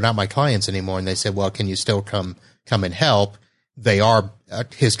said, well, they're not my clients anymore. And they said, well, can you still come and help? They are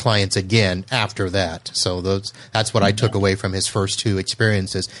his clients again after that. So that's what I took away from his first two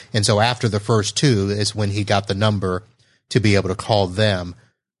experiences. And so after the first two is when he got the number to be able to call them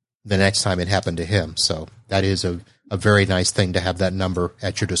the next time it happened to him. So that is a very nice thing to have that number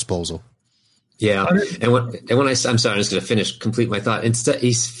at your disposal. Yeah. And when I'm sorry, I'm just going to complete my thought. Instead,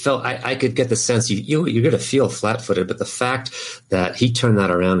 he felt, I could get the sense you're going to feel flat footed, but the fact that he turned that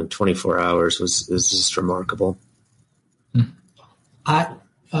around in 24 hours was just remarkable. I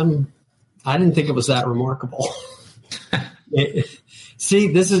didn't think it was that remarkable. See,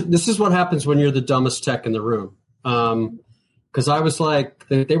 this is what happens when you're the dumbest tech in the room. Because I was like,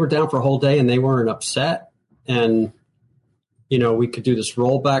 they were down for a whole day and they weren't upset. And, we could do this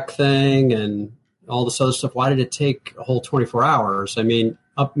rollback thing and all this other stuff. Why did it take a whole 24 hours? I mean,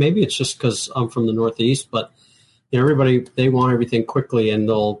 maybe it's just because I'm from the Northeast, but everybody, they want everything quickly and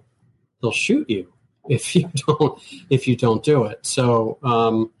they'll shoot you if you don't do it. So,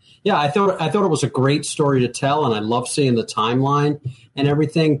 I thought it was a great story to tell, and I love seeing the timeline and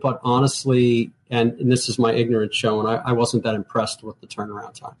everything. But honestly, and this is my ignorance showing, I wasn't that impressed with the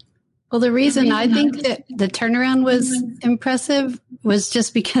turnaround time. Well, the reason I think that the turnaround was impressive was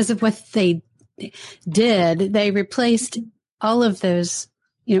just because of what they did. They replaced all of those,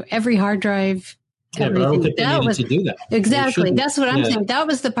 every hard drive. Yeah, but I don't think they needed to do that. Exactly. That's what I'm saying. That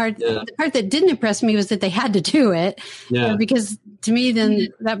was the part. Yeah. The part that didn't impress me was that they had to do it. Yeah. Because to me, then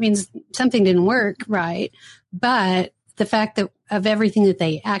that means something didn't work right. But the fact that of everything that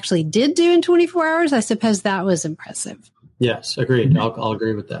they actually did do in 24 hours, I suppose that was impressive. Yes, agreed. I'll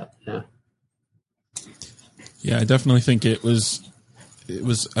agree with that. Yeah. Yeah, I definitely think it was.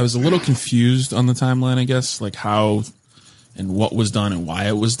 I was a little confused on the timeline, I guess, like how and what was done and why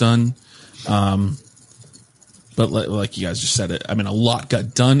it was done. But like you guys just said it, I mean, a lot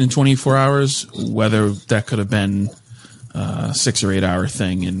got done in 24 hours, whether that could have been a 6 or 8 hour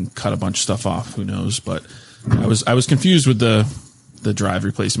thing and cut a bunch of stuff off. Who knows? But I was confused with the drive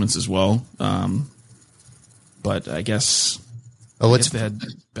replacements as well. But I guess they had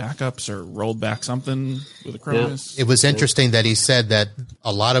backups or rolled back something with a Cronus. It was interesting that he said that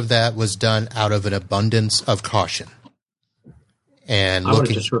a lot of that was done out of an abundance of caution. And I would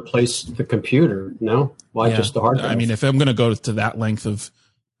have just replaced the computer. No, why just the hard drive? I mean, if I'm going to go to that length of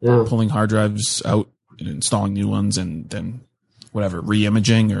pulling hard drives out and installing new ones and then whatever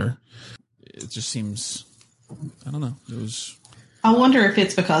re-imaging, or it just seems, I don't know. It was. I wonder if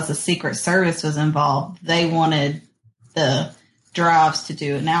it's because the Secret Service was involved. They wanted the drives to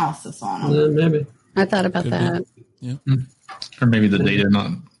do analysis on them. Maybe. I thought about that. Yeah. Or maybe the data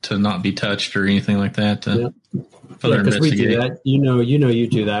not be touched or anything like that. Because we do that. You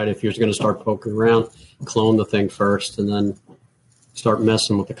do that if you're going to start poking around, clone the thing first, and then start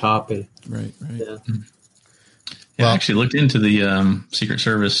messing with the copy. Right. Yeah. I actually looked into the Secret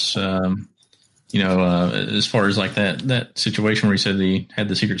Service. As far as like that situation where he said he had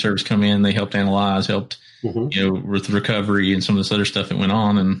the Secret Service come in, they helped analyze, with recovery and some of this other stuff that went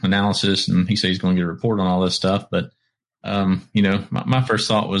on and analysis. And he said he's going to get a report on all this stuff. But, my first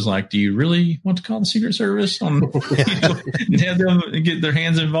thought was like, do you really want to call the Secret Service on, and have them get their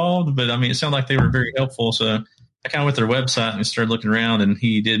hands involved? But I mean, it sounded like they were very helpful. So I kind of went to their website and started looking around, and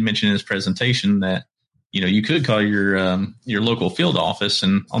he did mention in his presentation that, you could call your local field office,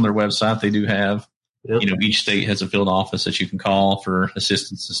 and on their website, they do have, each state has a field office that you can call for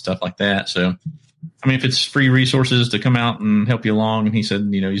assistance and stuff like that. So, I mean, if it's free resources to come out and help you along, and he said,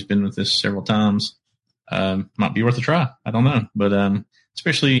 he's been with this several times, might be worth a try. I don't know. But,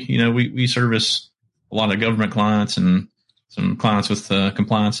 especially, we service a lot of government clients and some clients with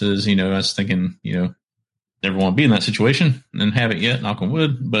compliances. I was thinking, never want to be in that situation and haven't yet, knock on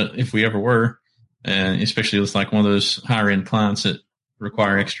wood. But if we ever were, and especially with like one of those higher end clients that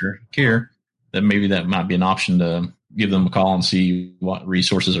require extra care, that maybe that might be an option to give them a call and see what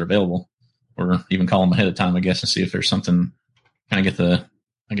resources are available, or even call them ahead of time, I guess, and see if there's something, kind of get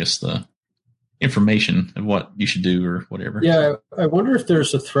the information of what you should do or whatever. Yeah. I wonder if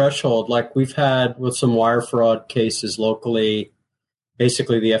there's a threshold like we've had with some wire fraud cases locally.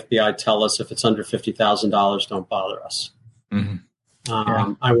 Basically the FBI tell us if it's under $50,000, don't bother us. Mm-hmm.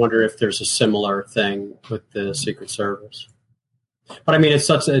 I wonder if there's a similar thing with the Secret Service. But I mean, it's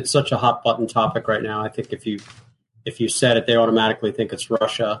such a hot button topic right now. I think if you said it, they automatically think it's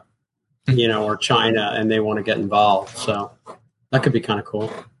Russia, or China, and they want to get involved. So that could be kind of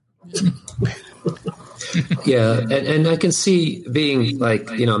cool. Yeah, and I can see being like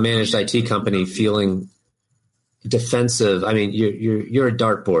a managed IT company feeling defensive. I mean, you're a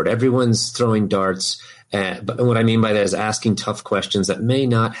dartboard. Everyone's throwing darts. But what I mean by that is asking tough questions that may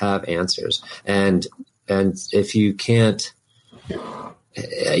not have answers. And if you can't,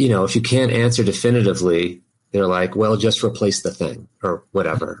 answer definitively, they're like, well, just replace the thing or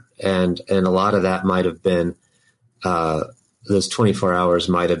whatever. And a lot of that might have been, those 24 hours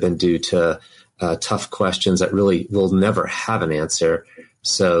might have been due to tough questions that really will never have an answer.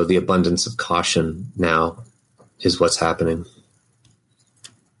 So the abundance of caution now is what's happening.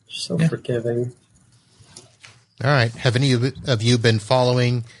 So forgiving. All right. Have any of you been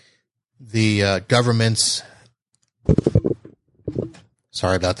following the government's?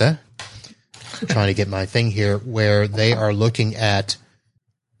 Sorry about that. I'm trying to get my thing here, where they are looking at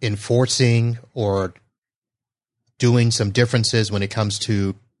enforcing or doing some differences when it comes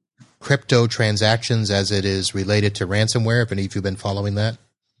to crypto transactions as it is related to ransomware? If any of you have been following that?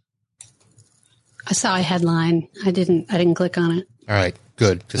 I saw a headline. I didn't click on it. All right,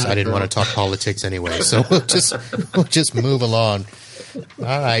 good, because I didn't want to talk politics anyway. So we'll just move along. All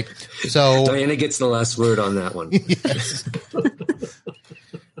right. So Diana gets the last word on that one. Yes.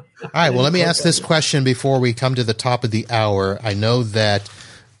 All right. Well, let me ask this question before we come to the top of the hour. I know that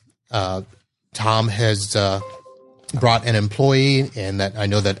Tom has brought an employee, and that I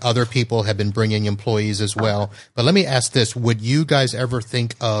know that other people have been bringing employees as well. But let me ask this: would you guys ever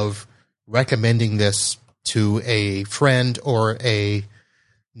think of recommending this to a friend or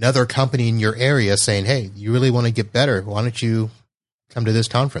another company in your area, saying, "Hey, you really want to get better? Why don't you come to this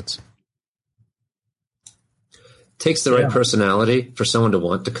conference?" Takes the right personality for someone to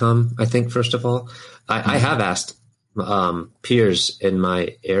want to come, I think, first of all. I have asked peers in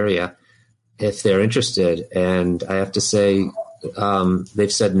my area if they're interested, and I have to say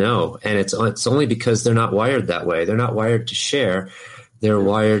they've said no. And it's only because they're not wired that way. They're not wired to share. They're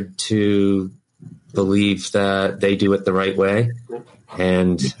wired to believe that they do it the right way,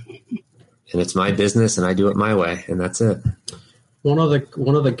 and it's my business, and I do it my way, and that's it. One of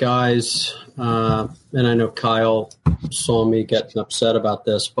the guys, and I know Kyle saw me getting upset about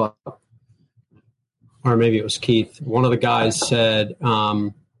this, but or maybe it was Keith. One of the guys said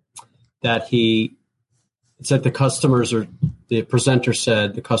that the presenter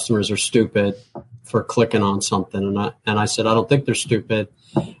said the customers are stupid for clicking on something, and I said I don't think they're stupid.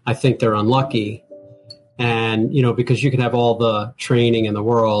 I think they're unlucky, and because you can have all the training in the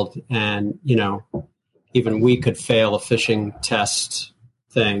world, and even we could fail a phishing test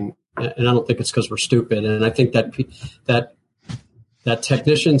thing, and I don't think it's because we're stupid. And I think that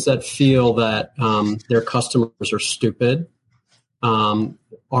technicians that feel that their customers are stupid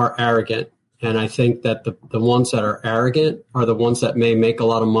are arrogant. And I think that the ones that are arrogant are the ones that may make a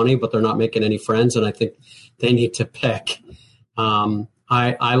lot of money, but they're not making any friends. And I think they need to pick.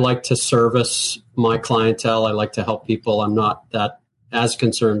 I like to service my clientele. I like to help people. I'm not that as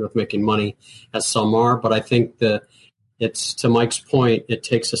concerned with making money as some are, but I think that it's, to Mike's point, it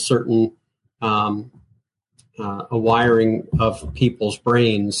takes a certain a wiring of people's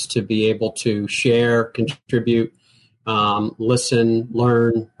brains to be able to share, contribute, listen,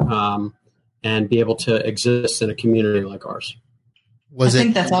 learn, and be able to exist in a community like ours. I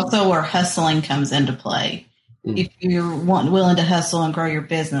think that's also where hustling comes into play. If you're willing to hustle and grow your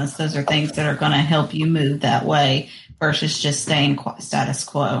business, those are things that are going to help you move that way versus just staying status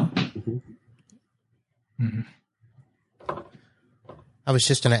quo. Mm-hmm. I was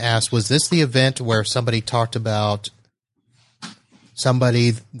just going to ask, was this the event where somebody talked about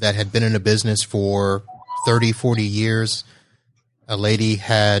somebody that had been in a business for 30, 40 years? A lady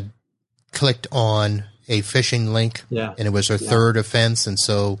had clicked on a phishing link, and it was her third offense, and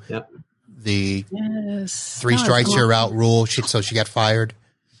so the 3 strikes you're out rule, so she got fired.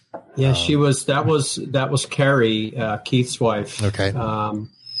 Yeah, she was. That was Carrie, Keith's wife. Okay.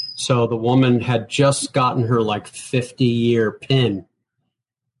 So the woman had just gotten her 50-year PIN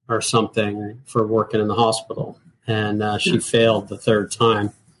or something for working in the hospital, and she failed the third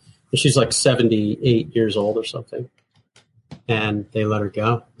time. And she's 78 years old or something, and they let her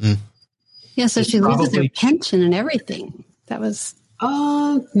go. Yeah, so she loses her pension and everything. That was.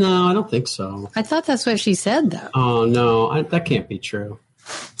 No, I don't think so. I thought that's what she said, though. Oh no, that can't be true.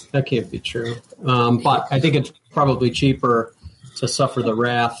 That can't be true. But I think it's probably cheaper to suffer the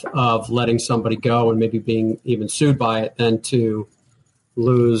wrath of letting somebody go and maybe being even sued by it than to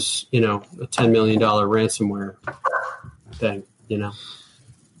lose, a $10 million ransomware thing,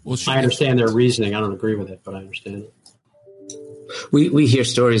 Well, I understand their reasoning. I don't agree with it, but I understand it. We hear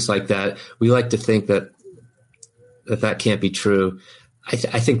stories like that. We like to think that can't be true. I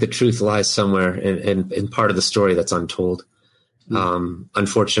think the truth lies somewhere in part of the story that's untold.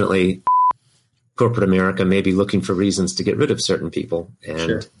 Unfortunately, corporate America may be looking for reasons to get rid of certain people,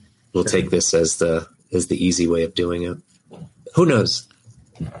 and we'll take this as the easy way of doing it. Who knows?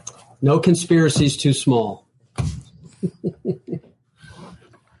 No conspiracy's too small.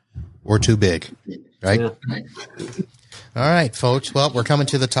 Or too big, right? Yeah. All right, folks. Well, we're coming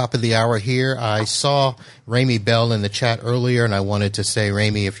to the top of the hour here. I saw Ramey Bell in the chat earlier, and I wanted to say,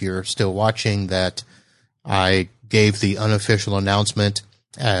 Ramey, if you're still watching, that I gave the unofficial announcement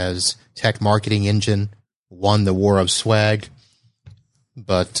as Tech Marketing Engine won the War of Swag.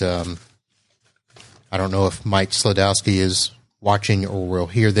 But I don't know if Mike Slodowski is watching or will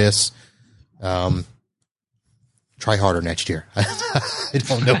hear this. try harder next year. I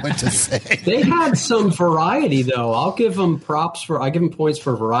don't know what to say. They had some variety, though. I give them points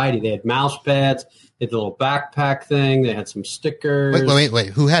for variety. They had mouse pads, they had the little backpack thing, they had some stickers. Wait.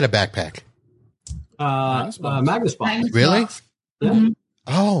 Who had a backpack? Magnus Box. Really? Yeah. Mm-hmm.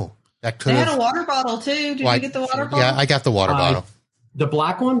 Oh, that could They have. had a water bottle too. Did you get the water bottle? Yeah, I got the water bottle. The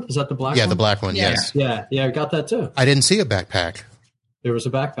black one? Is that the black one? Yeah, the black one, Yeah. yes. Yeah, I got that too. I didn't see a backpack. There was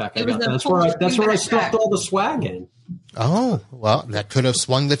a backpack. It was a That's full where I backpack. stuffed all the swag in. Oh, well, that could have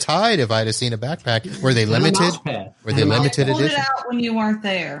swung the tide if I'd have seen a backpack. Were they And a limited? mouse pad. Were they limited Pulled edition? it out when you weren't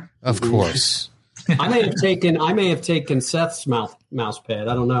there. Of course. I may have taken Seth's mouse pad.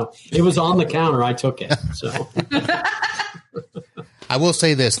 I don't know. It was on the counter. I took it. So I will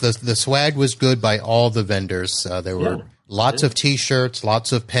say this: the swag was good by all the vendors. There were lots of T-shirts,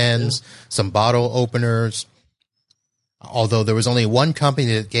 lots of pens, some bottle openers. Although there was only one company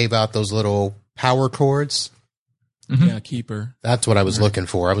that gave out those little power cords. Mm-hmm. Yeah, keeper. That's what I was looking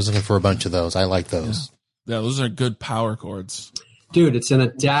for. I was looking for a bunch of those. I like those. Yeah, those are good power cords. dude, it's an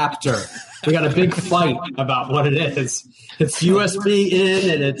adapter. We got a big fight about what it is. It's USB in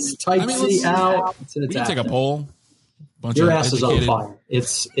and it's Type-C out. It's an We can adapter. take a poll. Your ass is on fire.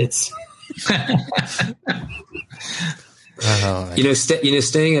 It's.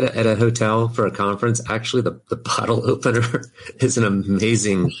 Staying at a hotel for a conference, actually the bottle opener is an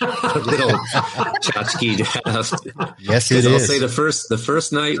amazing little tchotchke to have. Yes, it I'll is. say the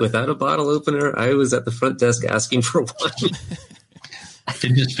first night without a bottle opener, I was at the front desk asking for one.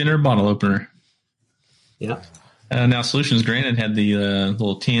 Fidget spinner bottle opener. Yeah. Now, Solutions Granted had the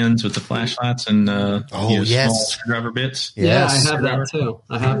little tins with the flashlights and yes. small screwdriver bits. Yes. Yeah, I have that too.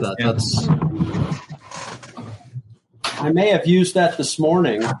 I have that. Yeah. I may have used that this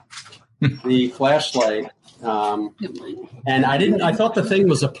morning, the flashlight, and I didn't. I thought the thing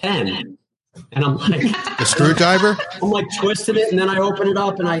was a pen, and I'm like, The screwdriver? I'm like twisted it, and then I opened it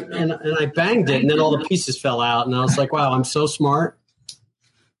up, and I banged it, and then all the pieces fell out, and I was like, wow, I'm so smart.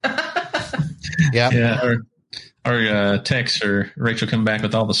 Yeah. Yeah. Our Tex or Rachel come back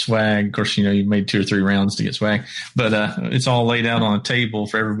with all the swag. Of course, you made 2 or 3 rounds to get swag, but it's all laid out on a table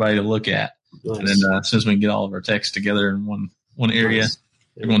for everybody to look at. Nice. And then as soon as we can get all of our texts together in one area,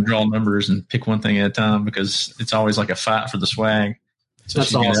 we're going to draw numbers and pick one thing at a time because it's always like a fight for the swag. So That's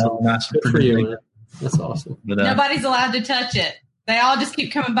she got it awesome. all nice and Good for pretty. you, man. That's awesome. But, Nobody's allowed to touch it. They all just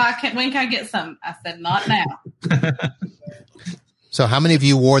keep coming by. When can I get some? I said, not now. So how many of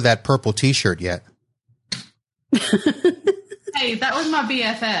you wore that purple T-shirt yet? Hey, that was my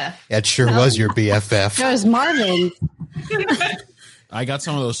BFF. It sure was your BFF. That was Marvin. I got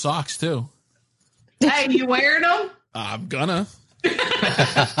some of those socks too. Hey, you wearing them? I'm gonna.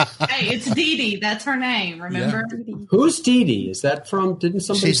 Hey, it's Dee Dee. That's her name. Remember? Who's Dee Dee? Is that from? Didn't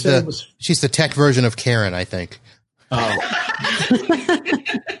somebody say it was? She's the tech version of Karen, I think. Oh,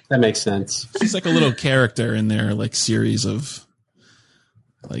 that makes sense. She's like a little character in their like series of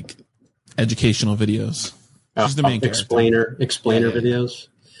like educational videos. She's the main character. Explainer videos.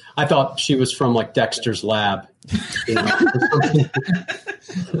 I thought she was from like Dexter's Lab.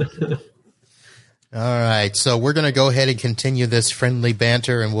 All right, so we're going to go ahead and continue this friendly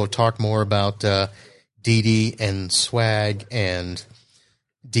banter, and we'll talk more about Dee Dee and Swag and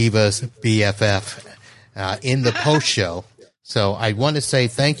Diva's BFF in the post show. So I want to say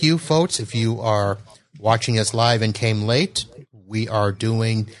thank you, folks. If you are watching us live and came late, we are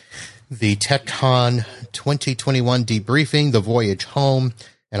doing the Techcon 2021 debriefing, the voyage home,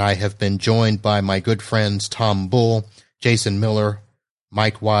 and I have been joined by my good friends Tom Bull, Jason Miller,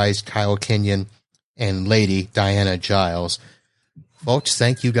 Mike Wise, Kyle Kenyon, and Lady Diana Giles. Folks,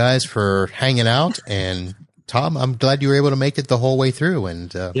 thank you guys for hanging out. And Tom, I'm glad you were able to make it the whole way through.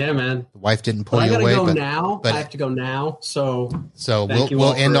 And yeah, man. the wife didn't pull I you gotta away. go But now. I have to go now. So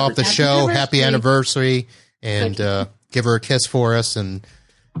we'll end off the show. Happy anniversary, and give her a kiss for us, and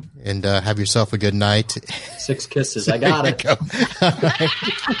have yourself a good night. 6 kisses. I got it.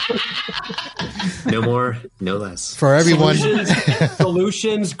 No more, no less. For everyone.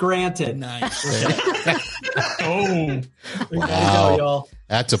 Solutions granted. Nice. Oh, We gotta go, y'all.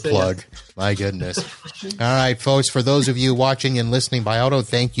 That's a plug. My goodness. All right, folks, for those of you watching and listening by auto,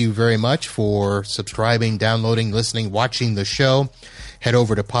 thank you very much for subscribing, downloading, listening, watching the show. Head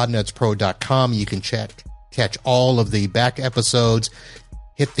over to podnutspro.com. You can catch all of the back episodes.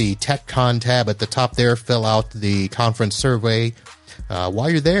 Hit the Techcon tab at the top there. Fill out the conference survey. While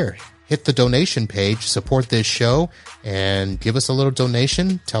you're there, hit the donation page. Support this show and give us a little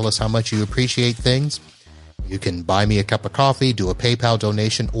donation. Tell us how much you appreciate things. You can buy me a cup of coffee, do a PayPal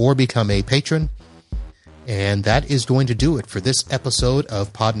donation, or become a patron. And that is going to do it for this episode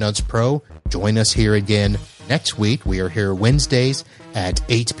of Podnutz Pro. Join us here again Next week, we are here Wednesdays at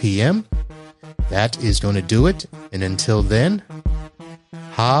 8 p.m. That is going to do it. And until then,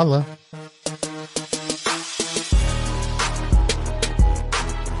 holla.